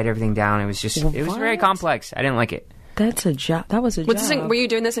got to write everything down. It was just, it was very What? complex. I didn't like it. That's a job. That was a Was this job. were you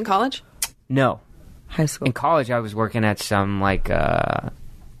doing this in college? No, High school. in college I was working at some like, I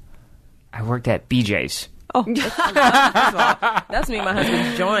worked at BJ's. Oh, that's me and my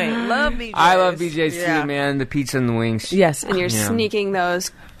husband's joint. Love BJ's. I love BJ's Yeah. too, man. The pizza and the wings. Yes. And you're Yeah. sneaking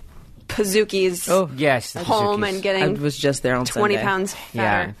those Pazookies Yes, the home Suzuki's. and I getting was just there on 20 Sunday. pounds Yeah,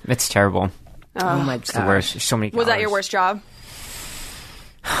 fatter. it's terrible. Oh my god. It's the worst. There's so many. Was that your calories. worst job?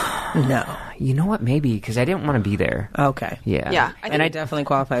 No. You know what? Maybe because I didn't want to be there. Okay. Yeah. Yeah, I And think- I definitely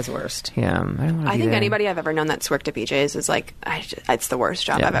qualify as worst. Yeah. I don't want to I be think there. anybody I've ever known that's worked at BJ's is like, it's the worst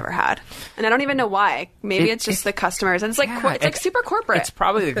job Yeah. I've ever had, and I don't even know why. Maybe It- it's just the customers, and it's like Yeah, it's like super corporate. It's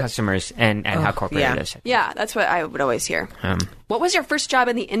probably the customers and how corporate yeah. it is. Yeah, that's what I would always hear. Um, What was your first job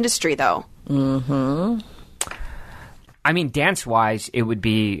in the industry, though? I mean, dance wise, it would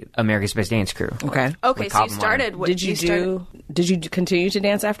be America's Best Dance Crew. Okay. Okay, With so you Cop started. What, Did you Did you continue to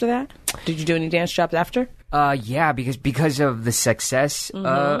dance after that? Did you do any dance jobs after? Yeah, because of the success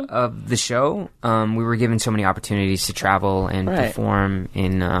of the show, we were given so many opportunities to travel and Right. perform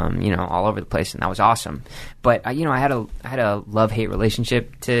in all over the place, and that was awesome. But I had a love-hate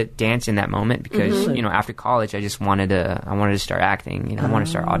relationship to dance in that moment because after college, I just wanted to start acting. I wanted to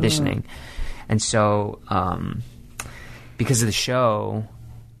start auditioning, and so because of the show,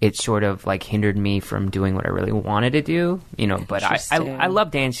 it sort of like hindered me from doing what I really wanted to do, but I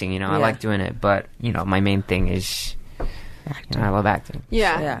love dancing, I like doing it, but my main thing is I love acting.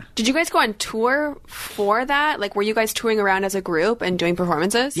 Yeah. Did you guys go on tour for that? Like, were you guys touring around as a group and doing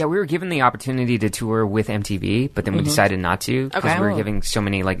performances? Yeah, we were given the opportunity to tour with MTV, but then we decided not to because Okay. we were giving so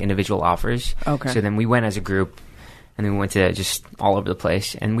many like individual offers. Okay. So then we went as a group, and then we went to just all over the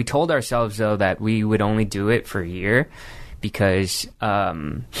place. And we told ourselves though that we would only do it for a year because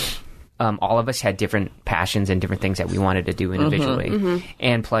all of us had different passions and different things that we wanted to do individually.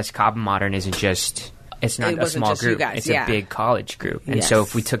 And plus, Cop Modern isn't just. It's not It a wasn't small just you group. guys, It's yeah. a big college group. And so Yes.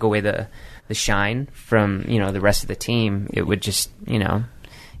 if we took away the shine from, the rest of the team, it would just, it'd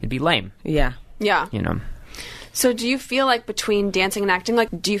be lame, Yeah. Yeah. So do you feel like between dancing and acting, like,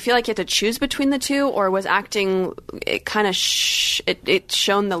 do you feel like you had to choose between the two, or was acting, it kind of, it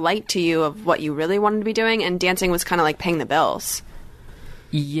shone the light to you of what you really wanted to be doing, and dancing was kind of like paying the bills?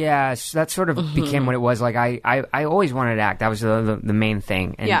 Yeah, so that sort of became what it was. Like, I always wanted to act. That was the main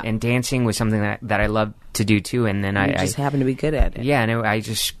thing. And dancing was something that I loved to do, too. And then I just happened to be good at it. Yeah, and I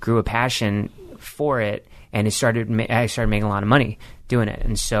just grew a passion for it. And I started making a lot of money doing it.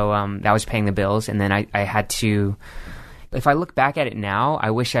 And so that was paying the bills. And then I had to... If I look back at it now,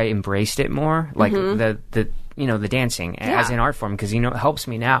 I wish I embraced it more. Like, the dancing as an art form. Because, it helps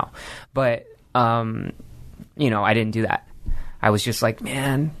me now. But, I didn't do that. I was just like,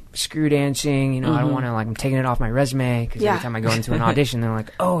 man, screw dancing. I don't want to, like, I'm taking it off my resume. Because every time I go into an audition, they're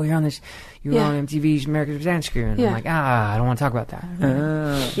like, oh, you're on MTV's America's Dance Crew. And I'm like, I don't want to talk about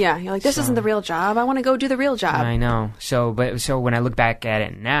that. You're like, this isn't the real job. I want to go do the real job. I know. So when I look back at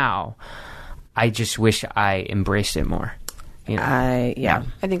it now, I just wish I embraced it more. I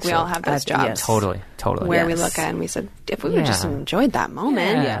think we all have those jobs. Yes. Totally. Where we look at and we said, if we would just enjoyed that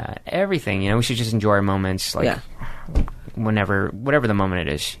moment. Everything. We should just enjoy our moments. Like, whatever the moment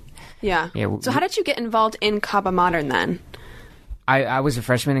it is. So how did you get involved in Cabo Modern then? I was a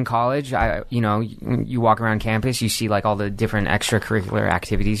freshman in college. You walk around campus, you see like all the different extracurricular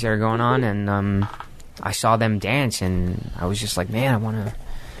activities that are going on, and I saw them dance, and I was just like, man, I want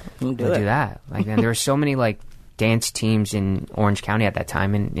to do that. Like, and there were so many like dance teams in Orange County at that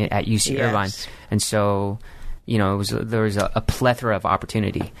time, and at UC Irvine, and so there was a plethora of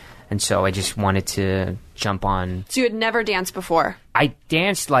opportunity. And so I just wanted to jump on. So you had never danced before? I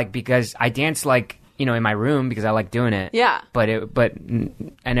danced in my room because I like doing it. Yeah. But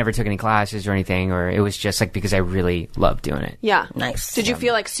I never took any classes or anything, or it was just like because I really loved doing it. Yeah. Nice. Did you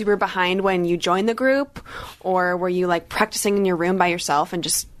feel like super behind when you joined the group, or were you like practicing in your room by yourself and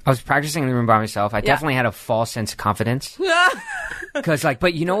just... I was practicing in the room by myself. I definitely had a false sense of confidence. Because,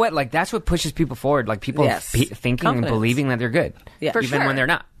 but you know what? Like, that's what pushes people forward. Like, people thinking and believing that they're good. Yeah. Even when they're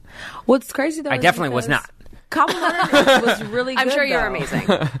not. What's crazy though? I definitely was not. Cabo Modern was really good. I'm sure you were amazing.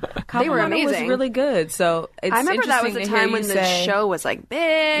 They were amazing. Was really good. So I remember that was a time when the show was like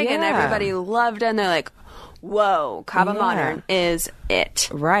big and everybody loved it, and they're like, whoa, Cabo Modern is it.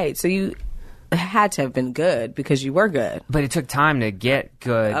 Right. So you had to have been good because you were good. But it took time to get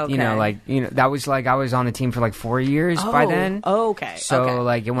good. Okay. That was like I was on the team for like 4 years by then. Oh, okay. So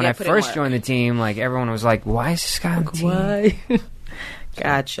like when I first joined the team, like everyone was like, why is this guy on the team? Why?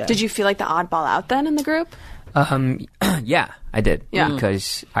 Gotcha. Did you feel like the oddball out then in the group? Yeah, I did. Yeah.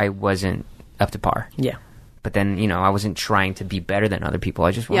 Because I wasn't up to par. Yeah. But then, I wasn't trying to be better than other people.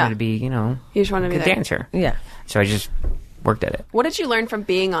 I just wanted to be, you just wanted to be a dancer. Yeah. So I just worked at it. What did you learn from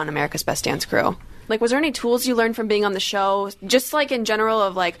being on America's Best Dance Crew? Like, was there any tools you learned from being on the show? Just like in general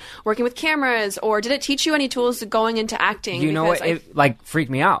of like working with cameras, or did it teach you any tools going into acting? You know what? It like freaked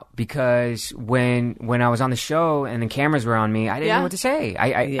me out because when I was on the show and the cameras were on me, I didn't know what to say.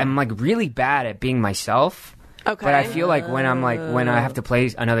 I'm like really bad at being myself. Okay. But I feel like when I have to play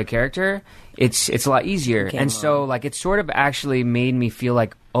another character, it's a lot easier. And so like it sort of actually made me feel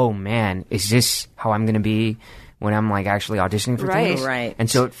like, oh man, is this how I'm going to be when I'm like actually auditioning for things? Right. And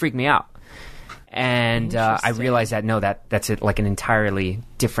so it freaked me out. And I realized that that's like an entirely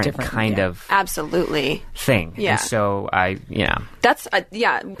different kind of absolutely thing. Yeah. And so that's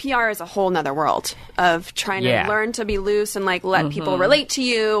PR is a whole nother world of trying to learn to be loose and like let people relate to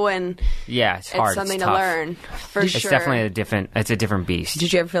you, and it's hard. It's something it's to learn for sure. It's definitely a different beast.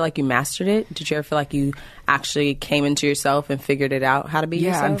 Did you ever feel like you mastered it? Did you ever feel like you actually came into yourself and figured it out how to be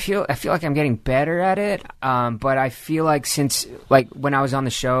yourself? I feel like I'm getting better at it. But I feel like since like when I was on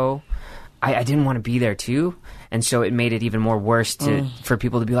the show, I didn't want to be there too, and so it made it even more worse for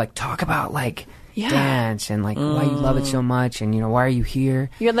people to be like, talk about like dance and like why you love it so much, and why are you here?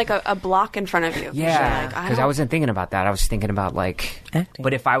 You had like a block in front of you. Yeah, because I wasn't thinking about that. I was thinking about like acting.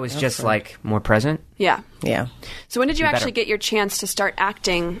 But if I was just like more present, yeah. So when did you better. actually get your chance to start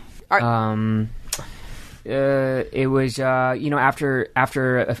acting? It was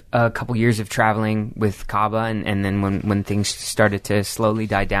after a couple years of traveling with Cabo, and then when things started to slowly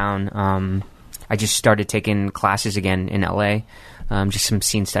die down, I just started taking classes again in LA, just some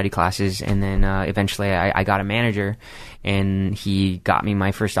scene study classes, and then eventually I got a manager, and he got me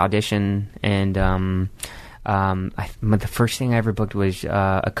my first audition, and the first thing I ever booked was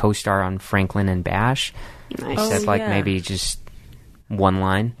a co-star on Franklin and Bash. Nice. I said maybe just one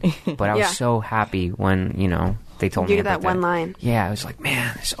line, but I was so happy when they told me you did that one line. Yeah, I was like,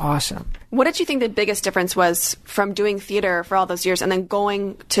 man, it's awesome. What did you think the biggest difference was from doing theater for all those years and then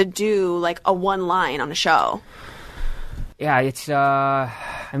going to do like a one line on a show? Yeah, it's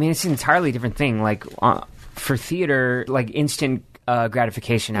it's an entirely different thing. Like for theater, like instant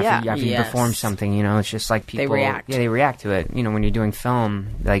gratification after you perform something, you know, it's just like people they react to it. You know, when you're doing film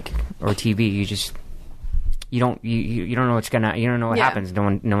like or TV, you just you don't know what happens.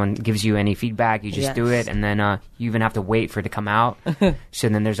 No one gives you any feedback. You just do it, and then you even have to wait for it to come out. So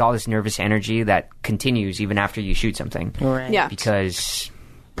then there's all this nervous energy that continues even after you shoot something. Right. Yeah. Because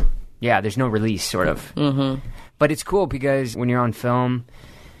there's no release, sort of. Mm-hmm. But it's cool because when you're on film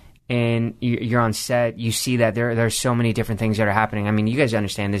and you're on set, you see that there's so many different things that are happening. I mean, you guys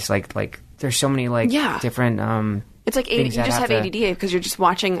understand this. Like there's so many different. It's like you just have ADD because you're just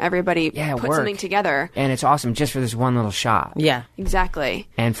watching everybody put something together. And it's awesome just for this one little shot. Yeah. Exactly.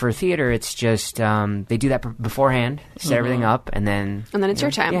 And for theater, it's just they do that beforehand, set everything up, and then it's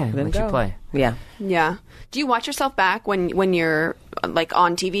your time. Yeah, let you play. Yeah. Yeah. Do you watch yourself back when you're like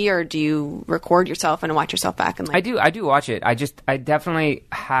on TV, or do you record yourself and watch yourself back? And like... I do watch it. I definitely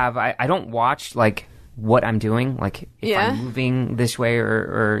have. I don't watch like what I'm doing, like if I'm moving this way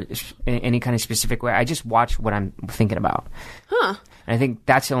or in any kind of specific way. I just watch what I'm thinking about. Huh. And I think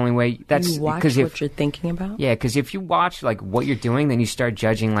that's the only way. That's you watch what you're thinking about. Yeah, because if you watch like what you're doing, then you start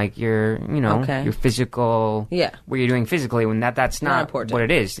judging like your physical. Yeah. What you're doing phically, when that's not important. What it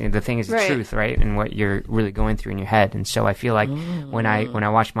is. The thing is the truth, right? And what you're really going through in your head. And so I feel like when I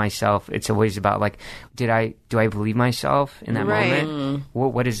watch myself, it's always about like, do I believe myself in that moment?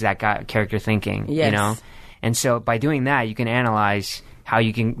 What is that character thinking? Yes. You know. And so by doing that, you can analyze how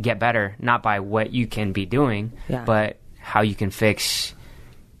you can get better, not by what you can be doing, but how you can fix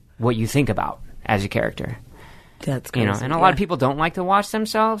what you think about as a character. That's crazy. You know, and a lot of people don't like to watch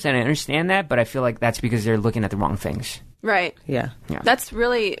themselves, and I understand that, but I feel like that's because they're looking at the wrong things. Right. Yeah. That's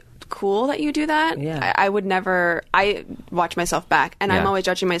really cool that you do that. Yeah. I would never. I watch myself back, and I'm always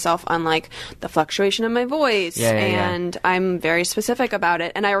judging myself on like the fluctuation of my voice, and I'm very specific about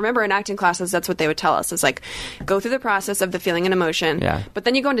it. And I remember in acting classes, that's what they would tell us: is like go through the process of the feeling and emotion. Yeah. But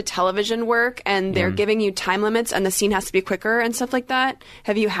then you go into television work, and they're giving you time limits, and the scene has to be quicker and stuff like that.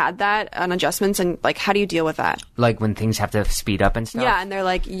 Have you had that on adjustments, and like how do you deal with that? Like when things have to speed up and stuff. Yeah, and they're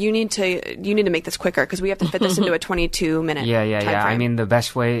like, you need to make this quicker because we have to fit this into a 22-minute. Yeah. time frame. I mean, the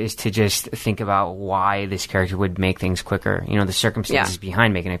best way is to just think about why this character would make things quicker. You know, the circumstances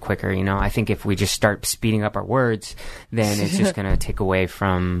behind making it quicker. You know, I think if we just start speeding up our words, then it's just going to take away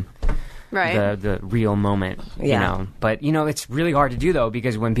from the real moment. You know, but you know, it's really hard to do though,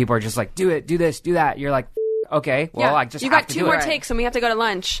 because when people are just like, do it, do this, do that, you're like, okay, well, I just you have got to two do more it. takes, and we have to go to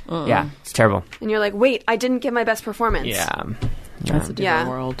lunch. Yeah, it's terrible. And you're like, wait, I didn't give my best performance. Yeah. That's a different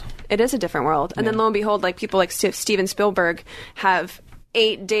world. It is a different world. And then lo and behold, like people like Steven Spielberg have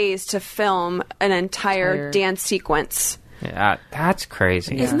 8 days to film an entire dance sequence. Yeah, that's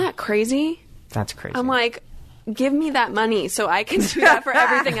crazy. Isn't that crazy? That's crazy. I'm like, give me that money so I can do that for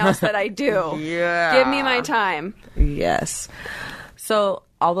everything else that I do. Yeah. Give me my time. Yes. So,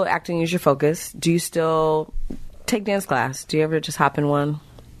 although acting is your focus, do you still take dance class? Do you ever just hop in one?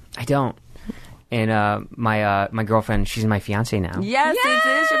 I don't. And my girlfriend, she's my fiance now. Yes, it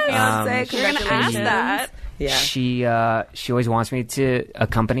is your fiance. You're going to ask that. Yeah. She always wants me to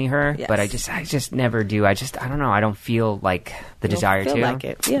accompany her, but I just never do. I don't know. I don't feel like the desire feel to. like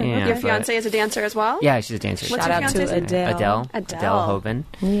it. Yeah. Your fiance is a dancer as well? Yeah, she's a dancer. What's Shout your out fiance's to name? Adele. Adele Hoven.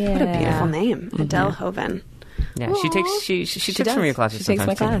 Yeah. What a beautiful name. Adele Hoven. Yeah, she takes some of your classes. She takes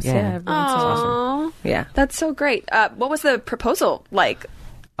my class. Too. Yeah. Aww. Yeah. That's so great. What was the proposal like?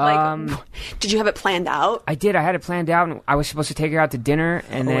 Did you have it planned out? I did. I had it planned out, and I was supposed to take her out to dinner,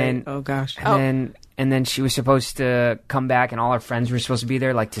 and then and then she was supposed to come back, and all her friends were supposed to be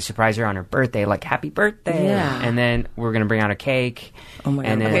there, like to surprise her on her birthday, like happy birthday. Yeah. And then we were gonna bring out a cake. Oh my god.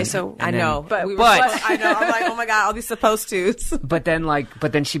 And then, Okay, so I know, but I know. I'm like, oh my god, all these supposed tos. But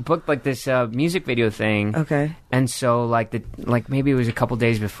then she booked like this music video thing. Okay. And so maybe it was a couple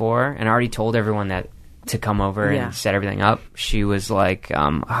days before, and I already told everyone that to come over and set everything up. She was like,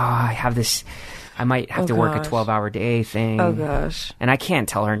 I have this, I might have to work a 12-hour day thing. Oh gosh. And I can't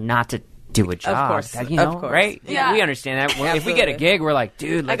tell her not to do a job. Of course. Right? Yeah. We understand that. Well, if we get a gig, we're like,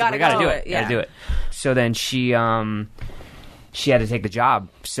 dude, we gotta do it. Yeah. Gotta do it. So then she had to take the job.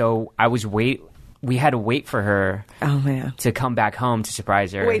 So we had to wait for her to come back home to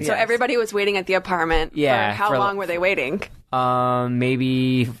surprise her. Wait, so everybody was waiting at the apartment. Yeah, For how long were they waiting?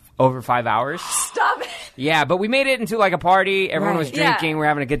 Maybe over 5 hours. Stop it. Yeah, but we made it into like a party. Everyone was drinking. Yeah. We're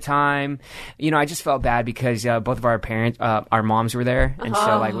having a good time. You know, I just felt bad because both of our parents, our moms were there, and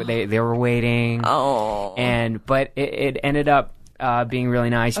so like they were waiting. Oh. But it ended up. being really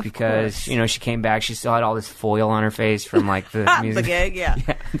nice because you know she came back. She still had all this foil on her face from like the music. The gig, yeah.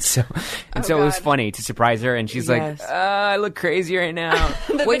 And so it was funny to surprise her, and she's like, "I look crazy right now."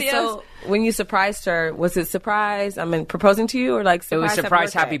 Wait, so when you surprised her, was it surprise? I mean, proposing to you or like surprise? It was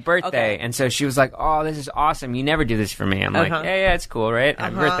surprise happy birthday. And so she was like, "Oh, this is awesome! You never do this for me." I'm like, "Yeah, it's cool, right?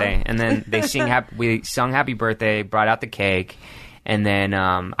 Happy birthday!" And then we sung happy birthday, brought out the cake. And then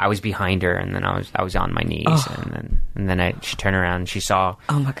I was behind her, and then I was on my knees, and then she turned around and she saw,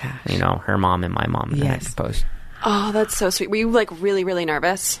 oh my gosh, you know, her mom and my mom, and I proposed. Oh, that's so sweet. Were you like really, really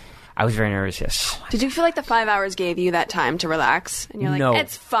nervous? I was very nervous. Yes. Did you feel like the 5 hours gave you that time to relax? And you're like, No.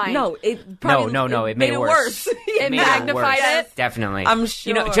 it's fine. No, It made it worse. It magnified it. Definitely. I'm sure.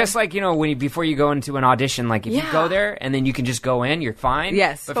 You know, just like, you know, before you go into an audition, like if you go there and then you can just go in, you're fine.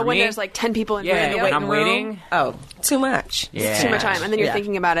 Yes. But for when me, there's like 10 people in the and room, I'm waiting. Oh, too much. Yeah. it's too much time. And then you're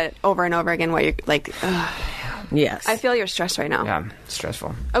thinking about it over and over again while you're like, ugh. Yes. I feel you're stressed right now. Yeah,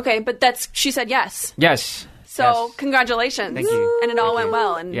 stressful. Okay, but she said yes. Yes. So Yes. congratulations. Thank you. And it all went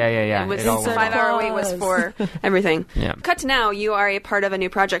well. And Yeah. It was It all the went 5-hour wait was for everything. Yeah. Cut to now, you are a part of a new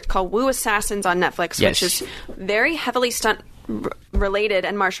project called Woo Assassins on Netflix, Yes. which is very heavily stunt related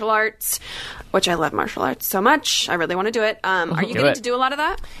and martial arts, which I love martial arts so much. I really want to do it. Are you getting to do a lot of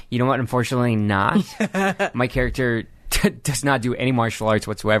that? You know what? Unfortunately, not. My character does not do any martial arts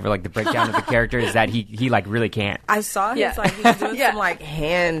whatsoever. Like the breakdown of the character is that he like really can't. I saw Yeah. his like he was doing some like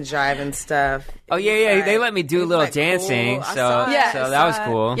hand driving stuff. Oh yeah. Like, They let me do a he's, little like, dancing, cool. I so saw it. Yeah. so that was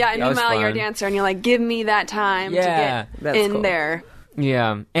cool. Yeah, and That was meanwhile you're a fun. dancer and you're like, give me that time Yeah. to get That's in cool. there.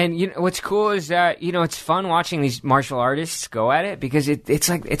 Yeah, and you know what's cool is that you know it's fun watching these martial artists go at it because it's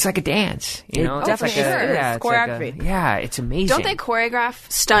like a dance. You know, It it's definitely like is. yeah, It's choreography. yeah, it's amazing. Don't they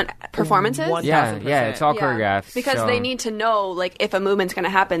choreograph stunt performances? 1000%. Yeah, it's all Yeah. choreographed Because so- they need to know like if a movement's going to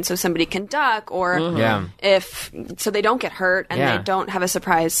happen so somebody can duck or Yeah. if so they don't get hurt and Yeah. they don't have a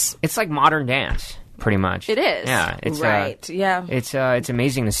surprise. It's like modern dance, pretty much. It is. Yeah, it's Right. Yeah. It's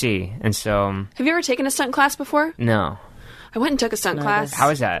amazing to see, and so Have you ever taken a stunt class before? no. I went and took a stunt class. How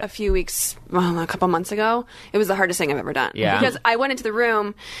was that? A couple months ago. It was the hardest thing I've ever done. Yeah. Because I went into the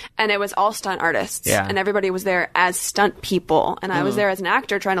room and it was all stunt artists. Yeah. And everybody was there as stunt people. And I was there as an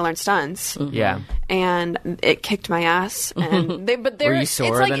actor trying to learn stunts. Yeah. And it kicked my ass. And Were you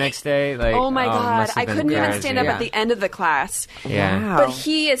sore the next day? Like, oh my it God. must have I been couldn't even crazy. stand up at the end of the class. Yeah. But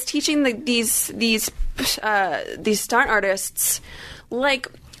he is teaching these stunt artists, like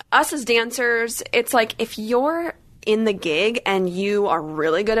us as dancers. It's like if you're in the gig and you are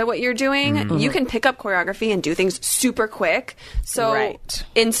really good at what you're doing, you can pick up choreography and do things super quick. So Right.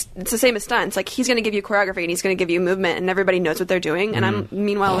 it's the same as stunts. Like he's going to give you choreography and he's going to give you movement and everybody knows what they're doing. And I'm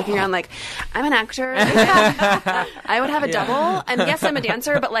meanwhile looking around like, I'm an actor. I would have a double. And yes, I'm a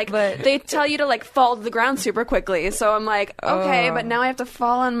dancer, but like they tell you to like fall to the ground super quickly. So I'm like, okay, but now I have to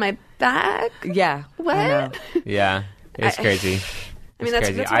fall on my back. Yeah. What? I know. Yeah. It's crazy. I mean, that's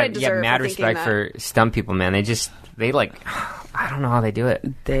crazy. what I deserve. mad for thinking respect that. for stunt people, man. They like, I don't know how they do it.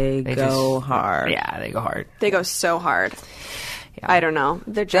 They go just- hard. Yeah, they go hard. They go so hard. Yeah. I don't know.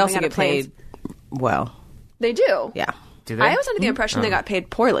 They're They jumping also out get of planes. paid well. They do. Yeah. Do they? I was under the impression they got paid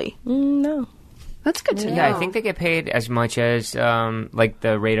poorly. No. That's good to know. Yeah, I think they get paid as much as like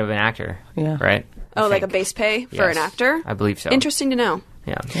the rate of an actor. Yeah. Right. Oh, I like a think. base pay for Yes. an actor? I believe so. Interesting to know.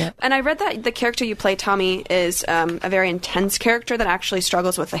 Yeah. And I read that the character you play, Tommy, is a very intense character that actually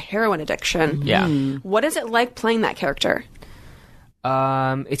struggles with a heroin addiction. Yeah. What is it like playing that character?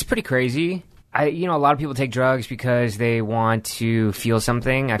 It's pretty crazy. A lot of people take drugs because they want to feel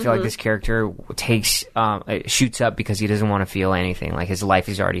something. I feel like this character shoots up because he doesn't want to feel anything. Like his life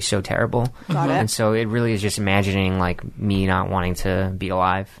is already so terrible. Got it. And so it really is just imagining like me not wanting to be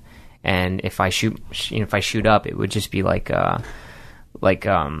alive. And if I shoot up, it would just be like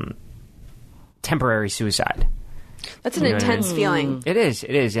temporary suicide. That's an You know what I intense feeling. It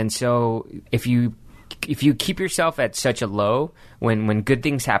is. And so if you keep yourself at such a low, when good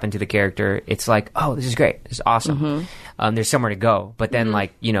things happen to the character, it's like, oh, this is great, this is awesome. There's somewhere to go. But then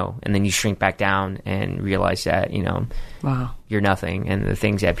and then you shrink back down and realize that Wow. you're nothing, and the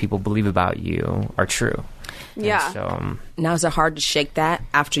things that people believe about you are true. Yeah. And so Now, is it hard to shake that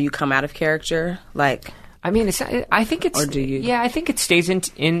after you come out of character? Like, I mean, I think it's. Or do you? Yeah, I think it stays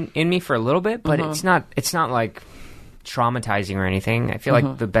in me for a little bit, but it's not like traumatizing or anything. I feel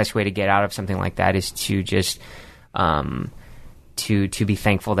like the best way to get out of something like that is to just to be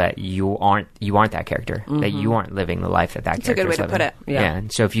thankful that you aren't that character, that you aren't living the life that That's a character good way is to living. put it. Yeah.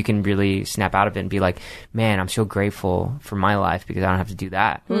 And so if you can really snap out of it and be like, man, I'm so grateful for my life because I don't have to do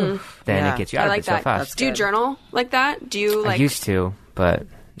that, then Yeah. it gets you out I of like it so that. fast. Do you journal like that? Do you I like? used to, but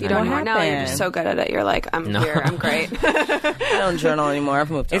You don't anymore. Now you're just so good at it. You're like, I'm here. I'm great. I don't journal anymore.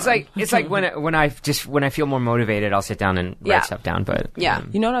 I've moved on. It's like when I feel more motivated, I'll sit down and write stuff down. But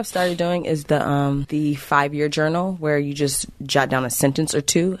you know what I've started doing is the 5-year journal, where you just jot down a sentence or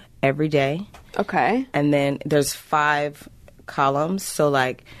two every day. Okay. And then there's 5 columns. So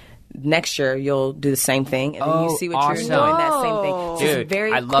like next year you'll do the same thing, and then you see what you're doing, that same thing. Dude, just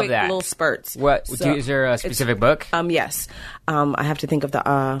very I love quick that. little spurts. Is there a specific book? Yes. I have to think of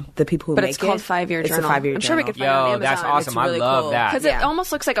the people who but make it. It's called 5-year journal. It's a 5-year I'm journal. sure we could find it on Amazon. That's awesome. Really I love cool. that. Because it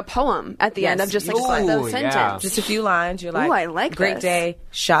almost looks like a poem at the end of just like the sentence. Just a few lines. You're like, I like great this. day,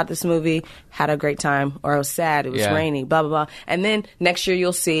 shot this movie, had a great time, or it was sad, it was rainy, blah, blah, blah. And then next year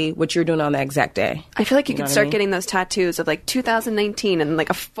you'll see what you're doing on that exact day. I feel like you could start getting those tattoos of like 2019 and like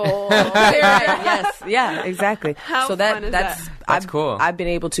a full period. Yeah, exactly. How so fun is that? That's cool. I've been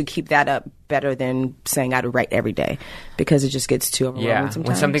able to keep that up better than saying I would write every day, because it just gets too overwhelming sometimes.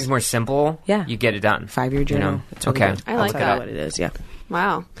 When something's more simple, you get it done. 5-year journal. You know? It's really good. I like I'll that. tell you what it is, yeah.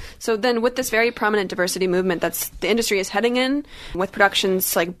 Wow. So then with this very prominent diversity movement that's the industry is heading in, with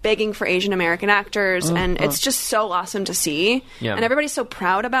productions like begging for Asian American actors, and it's just so awesome to see. Yeah. And everybody's so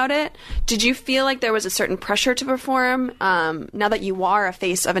proud about it. Did you feel like there was a certain pressure to perform? Now that you are a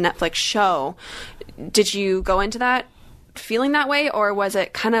face of a Netflix show, did you go into that feeling that way, or was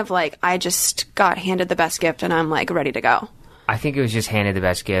it kind of like, I just got handed the best gift and I'm like ready to go? I think it was just handed the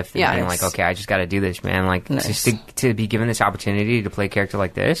best gift and being like, okay, I just got to do this, man. Like, just to be given this opportunity to play a character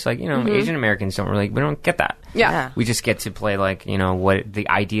like this. Like, you know, Asian Americans we don't get that. Yeah. We just get to play, like, you know, what the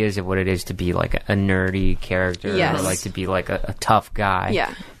ideas of what it is to be, like, a nerdy character. Or, like, to be, like, a tough guy.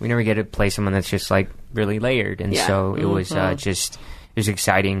 Yeah. We never get to play someone that's just, like, really layered. And so it was it was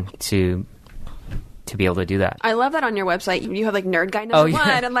exciting to be able to do that. I love that on your website. You have like Nerd Guy number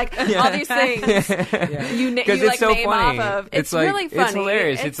 1 and like all these things you like so name funny. off of. It's like, really funny. It's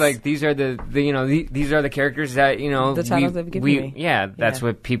hilarious. It's like these are the you know these are the characters that you know the titles they've given me. Yeah, that's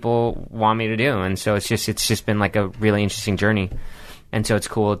what people want me to do, and so it's just been like a really interesting journey, and so it's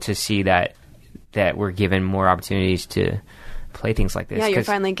cool to see that we're given more opportunities to play things like this. Yeah, you're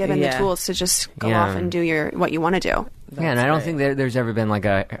finally given the tools to just go off and do what you want to do. And I don't think there's ever been like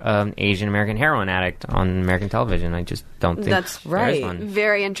an Asian American heroin addict on American television. I just don't think that's right. One.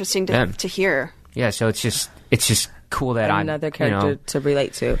 Very interesting to hear. Yeah, so it's just cool that another character to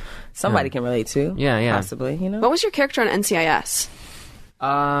relate to. Somebody can relate to. Yeah, possibly. You know, what was your character on NCIS?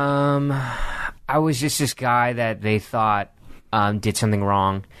 I was just this guy that they thought did something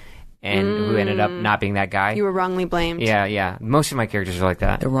wrong. And who ended up not being that guy. You were wrongly blamed. Yeah. Most of my characters are like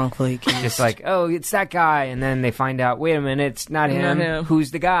that. They're wrongfully accused. Just like, oh, it's that guy. And then they find out, wait a minute, it's not him. Who's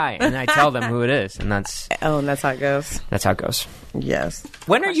the guy? And I tell them who it is. And that's... Oh, and that's how it goes? That's how it goes. Yes.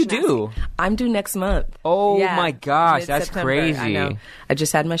 When are you due? I'm due next month. Oh, my gosh. That's crazy. I know. I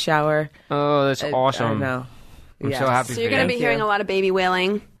just had my shower. Oh, that's awesome. I know. I'm so happy for you. So you're going to be hearing a lot of baby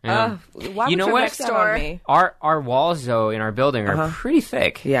wailing. Yeah. Why you know what? Our walls though in our building are pretty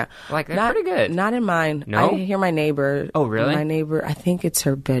thick. Yeah, like they're pretty good. Not in mine. No? I hear my neighbor. Oh, really? My neighbor. I think it's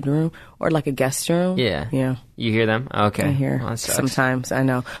her bedroom or like a guest room. Yeah. Yeah. You hear them? Okay. I hear sometimes. I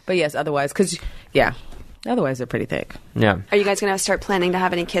know, but yes. Otherwise, otherwise they're pretty thick. Yeah. Are you guys going to start planning to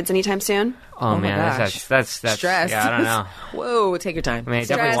have any kids anytime soon? Oh man, that's stress. Yeah, I don't know. Whoa, take your time. I mean, I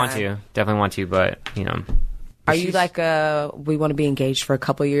definitely want to, but you know. Are you like we want to be engaged for a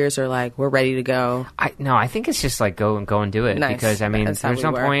couple years, or like we're ready to go? No, I think it's just like go and do it. Nice. Because I mean, there's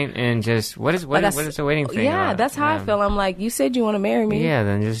no point in just what is the waiting thing? Yeah, that's how I feel. I'm like, you said you want to marry me. Yeah,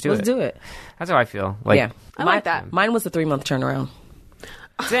 then just do it. Let's do it. That's how I feel. Like, yeah, I like that. Mine was a 3-month turnaround.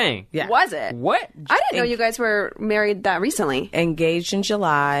 Dang. Yeah. Was it? What? I didn't know you guys were married that recently. Engaged in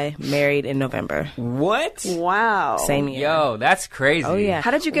July, married in November. What? Wow. Same year. Yo, that's crazy. Oh yeah.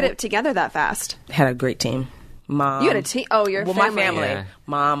 How did you get it together that fast? Had a great team. Mom. You had a team. Oh, your family. My family. Yeah.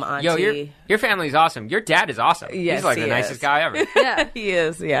 Mom, auntie. Yo, your family's awesome. Your dad is awesome. Yes, he's like the nicest guy ever. Yeah, he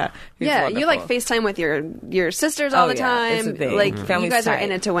is. Yeah, he's yeah. wonderful. You like FaceTime with your sisters all the time. It's a thing. Like Family's you guys tight. are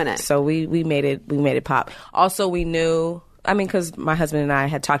in it to win it. So we made it pop. Also, we knew. I mean, because my husband and I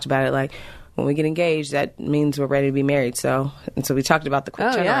had talked about it. Like when we get engaged, that means we're ready to be married. So we talked about the quick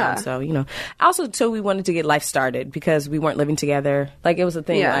turnaround. Yeah. So also we wanted to get life started because we weren't living together. Like it was a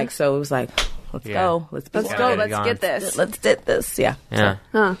thing. Yeah. Like so it was like. Let's go. Let's go. Let's get this. Let's get this. Yeah. Yeah.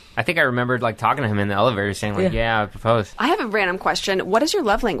 Huh. I think I remembered like talking to him in the elevator saying like, I propose. I have a random question. What is your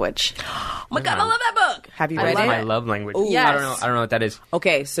love language? Oh my God, I love that book. Have you read What's it? my love language? Ooh, yes. I don't know what that is.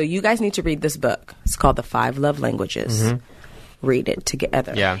 Okay, so you guys need to read this book. It's called The 5 Love Languages. read it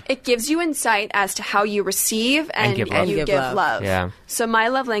together. Yeah. It gives you insight as to how you receive and give love. you And give give love. Yeah. So my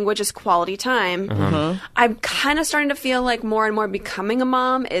love language is quality time. I'm kind of starting to feel like more and more becoming a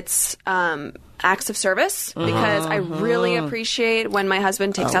mom. It's acts of service because I really appreciate when my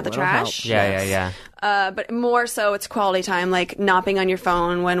husband takes out the trash. Yeah. But more so, it's quality time, like not being on your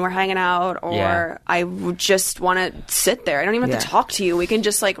phone when we're hanging out, or Yeah. I just want to sit there. I don't even have to talk to you. We can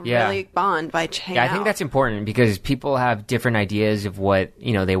just really bond by hanging Yeah, I out. think that's important because people have different ideas of what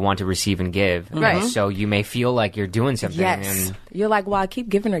they want to receive and give. Right. So you may feel like you're doing something. Yes. And You're like, well, I keep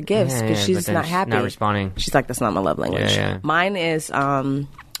giving her gifts because Yeah, she's but then not she's happy. not responding. She's like, that's not my love language. Yeah. Mine is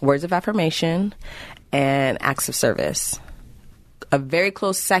words of affirmation and acts of service. A very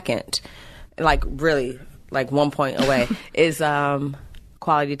close second, like really, like 1 point away, is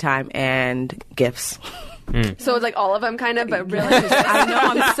quality time and gifts. So it's like all of them, kind of, but really. I know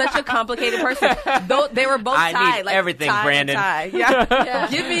I'm such a complicated person. Though they were both I tied, need like everything, tie and Brandon. tie. Yeah.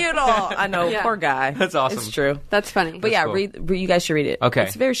 Give me it all. I know, Yeah. poor guy. That's awesome. It's true. That's funny. But yeah, cool. read. You guys should read it. Okay.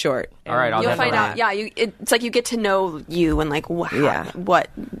 It's very short. All right, I'll You'll definitely find read out. Yeah, it's like you get to know you and like what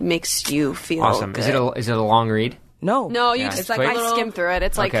makes you feel Awesome. good. Is it a long read? No, No, you Yeah, just it's like quick. I skim through it.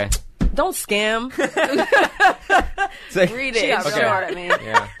 It's like Okay. don't skim. Read it. she got It's real short. hard at me.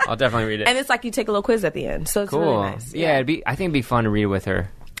 Yeah, I'll definitely read it. And it's like you take a little quiz at the end, so it's Cool. really nice. Yeah, I think it'd be fun to read with her.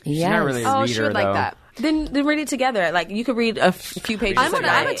 She's Yes. not really a Oh, reader, she would like though. that. Then read it together. Like you could read a few pages. I'm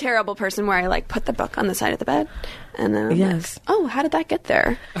a a terrible person where I like put the book on the side of the bed, and then I'm Yes. like, oh, how did that get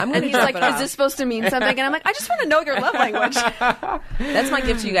there? I'm And gonna he's drop like, it is off. this supposed to mean something? And I'm like, I just want to know your love language. That's my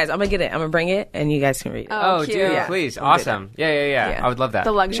gift to you guys. I'm gonna get it. I'm gonna bring it, and you guys can read it. Oh, cute. dude, Yeah. please. We'll do Awesome. Yeah. Yeah. I would love that.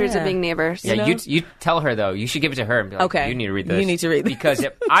 The luxuries of Yeah. being neighbors. Yeah, know? you tell her, though. You should give it to her and be like, Okay. you need to read this. You need to read this. Because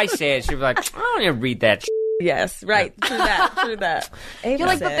if I say it, she'll be like, I don't need to read that. Yes, right. True that. True that. You're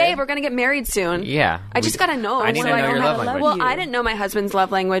like, but babe, we're gonna get married soon. Yeah. I just gotta know. I need to so know don't your have love to language. Well, I didn't know my husband's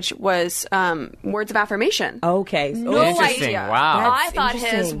love language was words of affirmation. Okay. No Interesting. idea. Wow. I thought his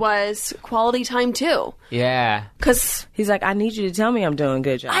interesting. was quality time too. Yeah. Because He's like, I need you to tell me I'm doing a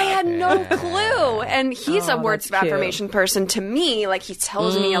good job. I had no clue. And he's a words of that's cute. affirmation person to me. Like, he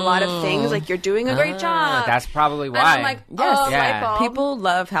tells me a lot of things. Like, you're doing a great job. That's probably why. And I'm like, oh, Yeah. light bulb. People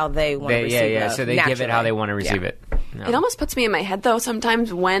love how they want to They, receive yeah. love So they give it how naturally. they want to receive Yeah. it. No. It almost puts me in my head, though,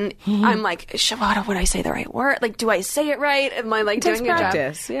 sometimes when I'm like, would I say the right word? Like, do I say it right? Am I, like, takes doing a good job?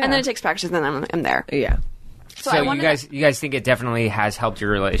 practice, yeah. And then it takes practice, and then I'm there. Yeah. So So I you wanna- guys think it definitely has helped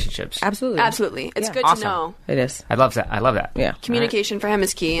your relationships? Absolutely. Absolutely. It's Yeah. good Awesome. to know. It is. I love that. I love that. Yeah. Communication for him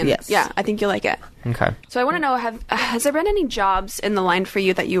is key. And Yes. yeah, I think you'll like it. Okay. So I want to know, has there been any jobs in the line for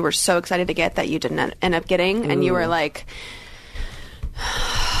you that you were so excited to get that you didn't end up getting? And you were like,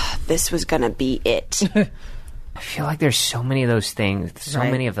 this was going to be it. I feel like there's so many of those things, so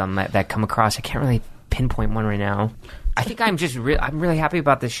Right. many of them that come across. I can't really pinpoint one right now. I think I'm just I'm really happy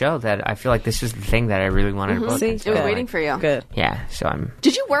about this show that I feel like this is the thing that I really wanted to book. See? And so, It was Good. waiting for you. Good. Yeah, so I'm.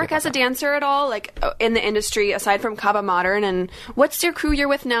 Did you work as a dancer at all, like in the industry, aside from Kaba Modern? And what's your crew you're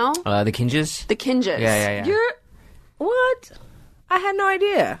with now? The Kinjas? The Kinjas. Yeah. You're what? I had no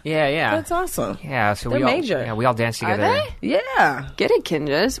idea. Yeah. That's awesome. Yeah, so They're we all major. Yeah, we all dance Are together. they? Yeah. Get it,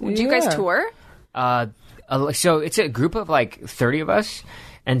 Kinjas. Do you guys Yeah. tour? So it's a group of like 30 of us,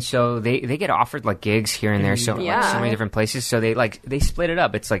 and so they get offered like gigs here and there, so Yeah. so many different places. So they split it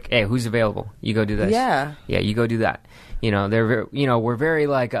up. It's like, hey, who's available? You go do this. Yeah. you go do that. We're very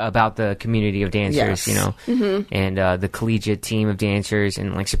like about the community of dancers, Yes. and the collegiate team of dancers,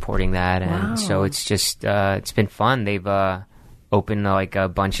 and like supporting that. And so it's just it's been fun. They've opened like a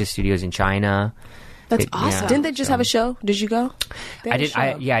bunch of studios in China. That's It- awesome. yeah. Didn't they just have a show? Did you go? They I had a did.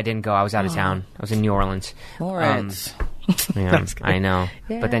 I show. didn't go. I was out of town. I was in New Orleans. Lawrence. Yeah, I know.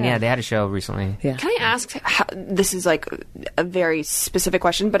 But then, Yeah. they had a show recently. Yeah. Can I ask, this is like a very specific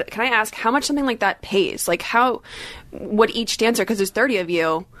question, but can I ask how much something like that pays? Like how would each dancer, because there's 30 of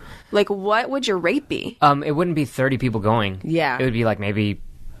you, like what would your rate be? It wouldn't be 30 people going. Yeah. It would be like maybe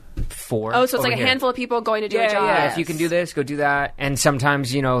 4. Oh, so it's over like a here. handful of people going to do a Yeah, job. yeah. If you can do this, go do that. And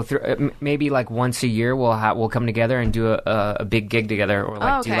sometimes, maybe like once a year, we'll come together and do a big gig together, or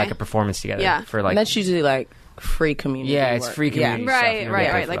like do okay. like a performance together. Yeah. For like, And that's usually like free community. yeah, it's work. free community. Yeah. stuff. Right, You don't right,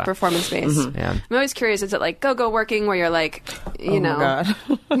 get paid right. for Like that. performance based. Yeah. I'm always curious, is it like go working where you're like, you know,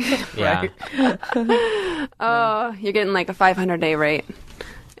 Oh my God. Yeah. oh, you're getting like a $500 day rate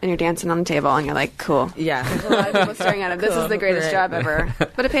and you're dancing on the table and you're like, cool. Yeah. There's a lot of people staring at it. This is the greatest Right. job ever.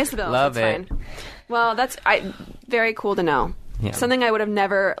 But it pays the bills. Love That's it. fine. Well, that's very cool to know. Yeah. Something I would have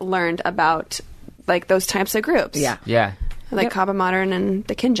never learned about like those types of groups. Yeah. Yeah. Like Yep. Kaba Modern and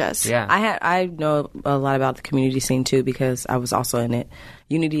the Kinjas. Yeah. I know a lot about the community scene too because I was also in it.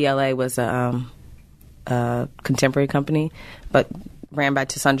 Unity LA was contemporary company, but ran by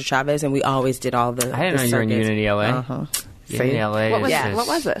Cassandra Chavez, and we always did all the. I didn't know you were in Unity LA. Uh-huh. Unity LA. What was, is what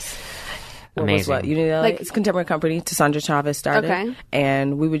was this? amazing? What? Unity LA? It's a contemporary company. Cassandra Chavez started. Okay.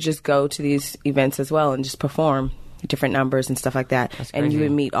 And we would just go to these events as well and just perform different numbers and stuff like that. And you crazy.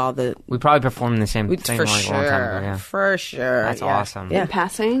 would meet all the. We probably performed the same thing For like sure. a long time ago. Yeah. For sure. That's yeah. awesome. Yeah. In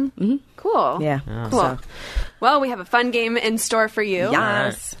passing? Mm-hmm. Cool. Yeah. Cool. So, Well, we have a fun game in store for you.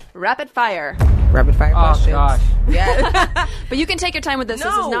 yes. Rapid fire. Rapid fire Oh questions. gosh. Yeah. But you can take your time with this.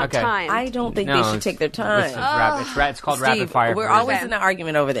 This No. is not Okay. time. I don't think No, they should it's- take their This time. is it's called rapid Steve, fire. we're for always reason. in an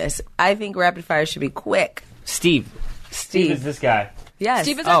argument over this. I think rapid fire should be quick. Steve. Steve is this guy. Yes.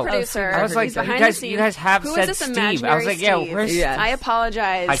 Steve is our Oh. producer. I was like, He's behind you guys- the scenes. you guys have Who said is this Steve. imaginary I was like, yeah, Steve? where's- Yes. I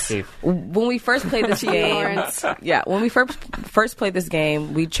apologize. Hi, Steve. When we first played this game, Lawrence. when we first played this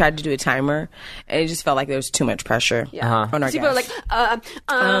game, we tried to do a timer, and it just felt like there was too much pressure Uh-huh. on our People are guests. like,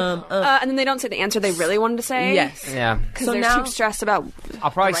 and then they don't say the answer they really wanted to say. Yes. Yeah. Because So they're now- too stressed about.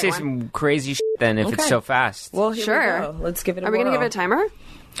 I'll probably the say right some crazy shit then if it's Okay. so fast. Well, here Sure. we go. Let's give it a Are we going to whirl. give it a timer?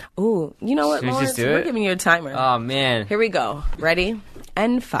 Ooh, you know what, Should we Lawrence? just do We're it? giving you a timer. Oh man. Here we go. Ready?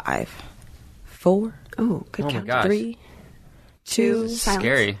 And 5, 4, Oh, good Oh my count. gosh. 3, 2, Silence.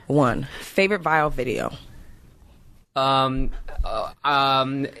 Scary. 1. Favorite viral video?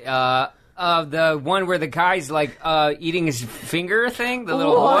 The one where the guy's like eating his finger thing, the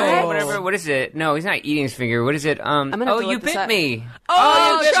little What? boy, whatever. What is it? No, he's not eating his finger. What is it? gonna have to You look this bit up. me.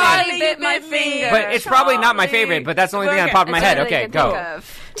 Oh, Charlie bit my finger. But it's probably not my favorite. But that's the only thing that popped in my That's head. all I Okay, can think go.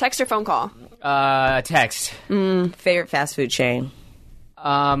 of. Text or phone call? Text. Favorite fast food chain?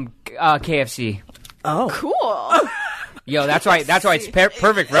 KFC. Oh. Cool. Yo, that's why it's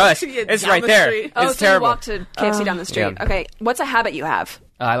perfect for us. Yeah, It's down right the there. street. Oh, It's so terrible. you walk to KFC down the street. yeah. Okay. What's a habit you have?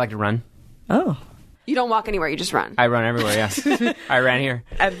 I like to run. Oh. You don't walk anywhere. You just run. I run everywhere. Yeah, I ran here.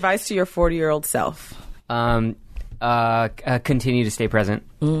 Advice to your 40-year-old self? Continue to stay present.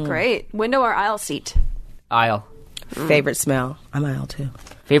 Great. Window or aisle seat? Aisle. Favorite smell? I'm aisle too.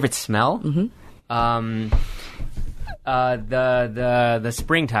 Favorite smell? Mm-hmm. The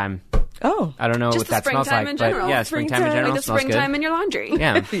springtime. Oh. I don't know Just what the that smells springtime like, in but general. yeah, springtime in general Like the smells springtime good. in your laundry.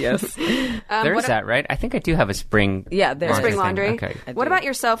 Yeah, Yes. there is that, right? I think I do have a spring. Yeah, there's Spring thing. laundry. Okay. What about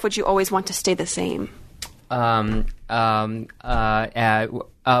yourself? Would you always want to stay the same? Wonder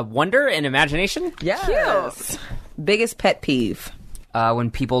and imagination. Yes. Biggest pet peeve?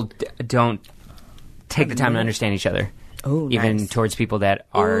 When people don't take the time to understand each other, Oh, even nice. towards people that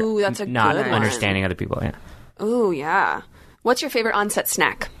are Ooh, that's a not good one. understanding other people. Yeah. Ooh, yeah. What's your favorite on-set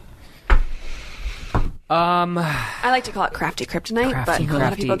snack? I like to call it crafty kryptonite, but a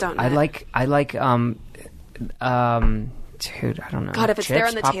lot of people don't know. I like dude, I don't know. God, if it's there Chips,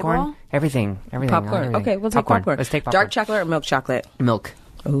 on the popcorn, table? everything. Popcorn. Okay, we'll take popcorn. Let's take popcorn. Dark chocolate or milk chocolate? Milk.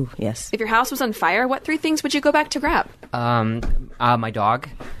 Oh, yes. If your house was on fire, what 3 things would you go back to grab? My dog,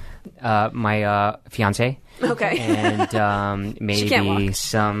 my fiance, Okay. and can't maybe walk.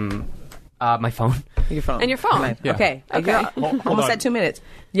 some my phone. Your phone. And your phone. Right. Yeah. Okay. Okay. You're Hold almost on. at 2 minutes.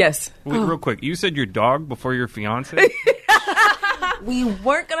 Yes. Wait, real quick. You said your dog before your fiance? We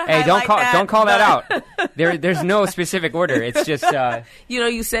weren't going to Hey, don't highlight call that but- out. There's no specific order. It's just You know,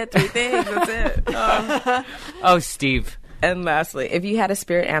 you said 3 things. That's it. oh, Steve, And lastly, if you had a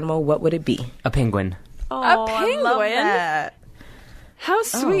spirit animal, what would it be? a penguin. Oh, A I love penguin? that. How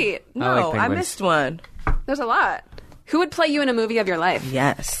sweet. No, like I penguins. missed one. There's a lot. Who would play you in a movie of your life?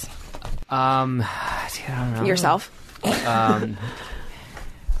 Yes. I don't know. Yourself?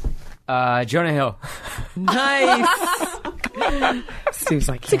 Jonah Hill. Nice. Steve's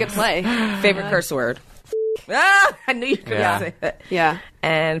like, It's a good play. favorite curse word? Ah, I knew you were going Yeah. to say that. Yeah.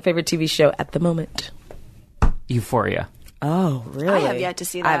 And favorite TV show at the moment? Euphoria. Oh, really? I have yet to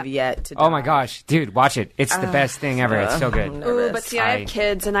see that. I have yet to. Oh my gosh, dude, watch it. It's the best thing ever. It's so good. Ooh, but see, I have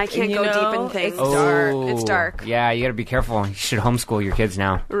kids and I can't You go know, deep in things. it's dark. It's dark. Yeah, you gotta be careful. You should homeschool your kids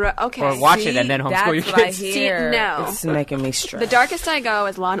now. Okay. Or watch it and then homeschool That's your what I kids. hear. no. It's making me stress. The darkest I go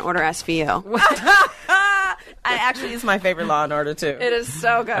is Law and Order SVU. I actually, it's my favorite Law and Order too. It is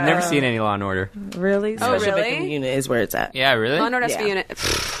so good. I've never seen any Law and Order. Really? Special really? Victim Unit is where it's at. Yeah, really? Law and Order Yeah. SVU unit.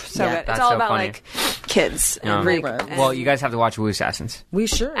 So Yeah, good. It's that's all so about funny. like kids. No. And, like, Reruns. and Well, you guys have to watch Woo Assassins. We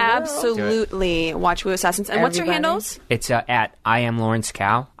sure will. absolutely watch Woo Assassins. And what's your Everybody? handles? It's at I am Lawrence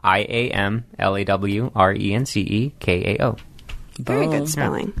Kao. IamLawrencekao. Very Boom. good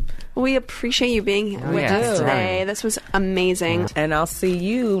spelling. We appreciate you being here with yeah, us thanks for having today. me. This was amazing. And I'll see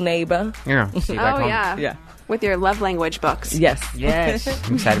you, neighbor. Yeah. See you back Oh home. yeah. Yeah. With your love language books. Yes. Yes.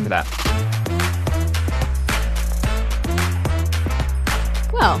 I'm excited for that.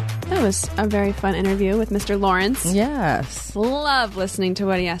 Well, that was a very fun interview with Mr. Lawrence. Yes. Love listening to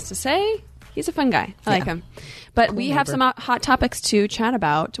what he has to say. He's a fun guy. I like him. But we have some hot topics to chat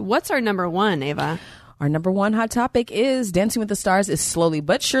about. What's our number one, Ava? Our number one hot topic is Dancing with the Stars is slowly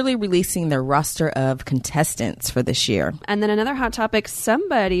but surely releasing their roster of contestants for this year. And then another hot topic,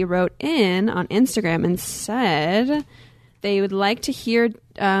 somebody wrote in on Instagram and said they would like to hear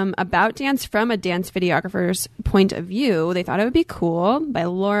about dance from a dance videographer's point of view. They thought it would be cool, by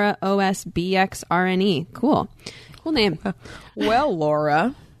Laura OSBXRNE. Cool name. Well,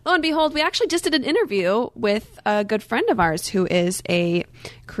 Laura. Lo and behold, we actually just did an interview with a good friend of ours who is a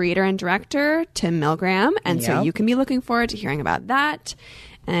creator and director, Tim Milgram. And so you can be looking forward to hearing about that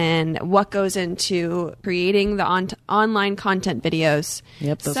and what goes into creating the online content videos.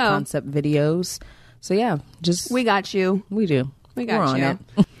 Yep, those concept videos. So yeah, we got you. We do. We got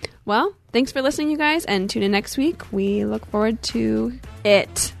you. Well, thanks for listening, you guys, and tune in next week. We look forward to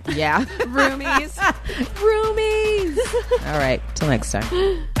it. Yeah. Roomies. Roomies. All right. Till next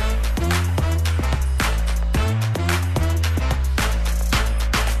time.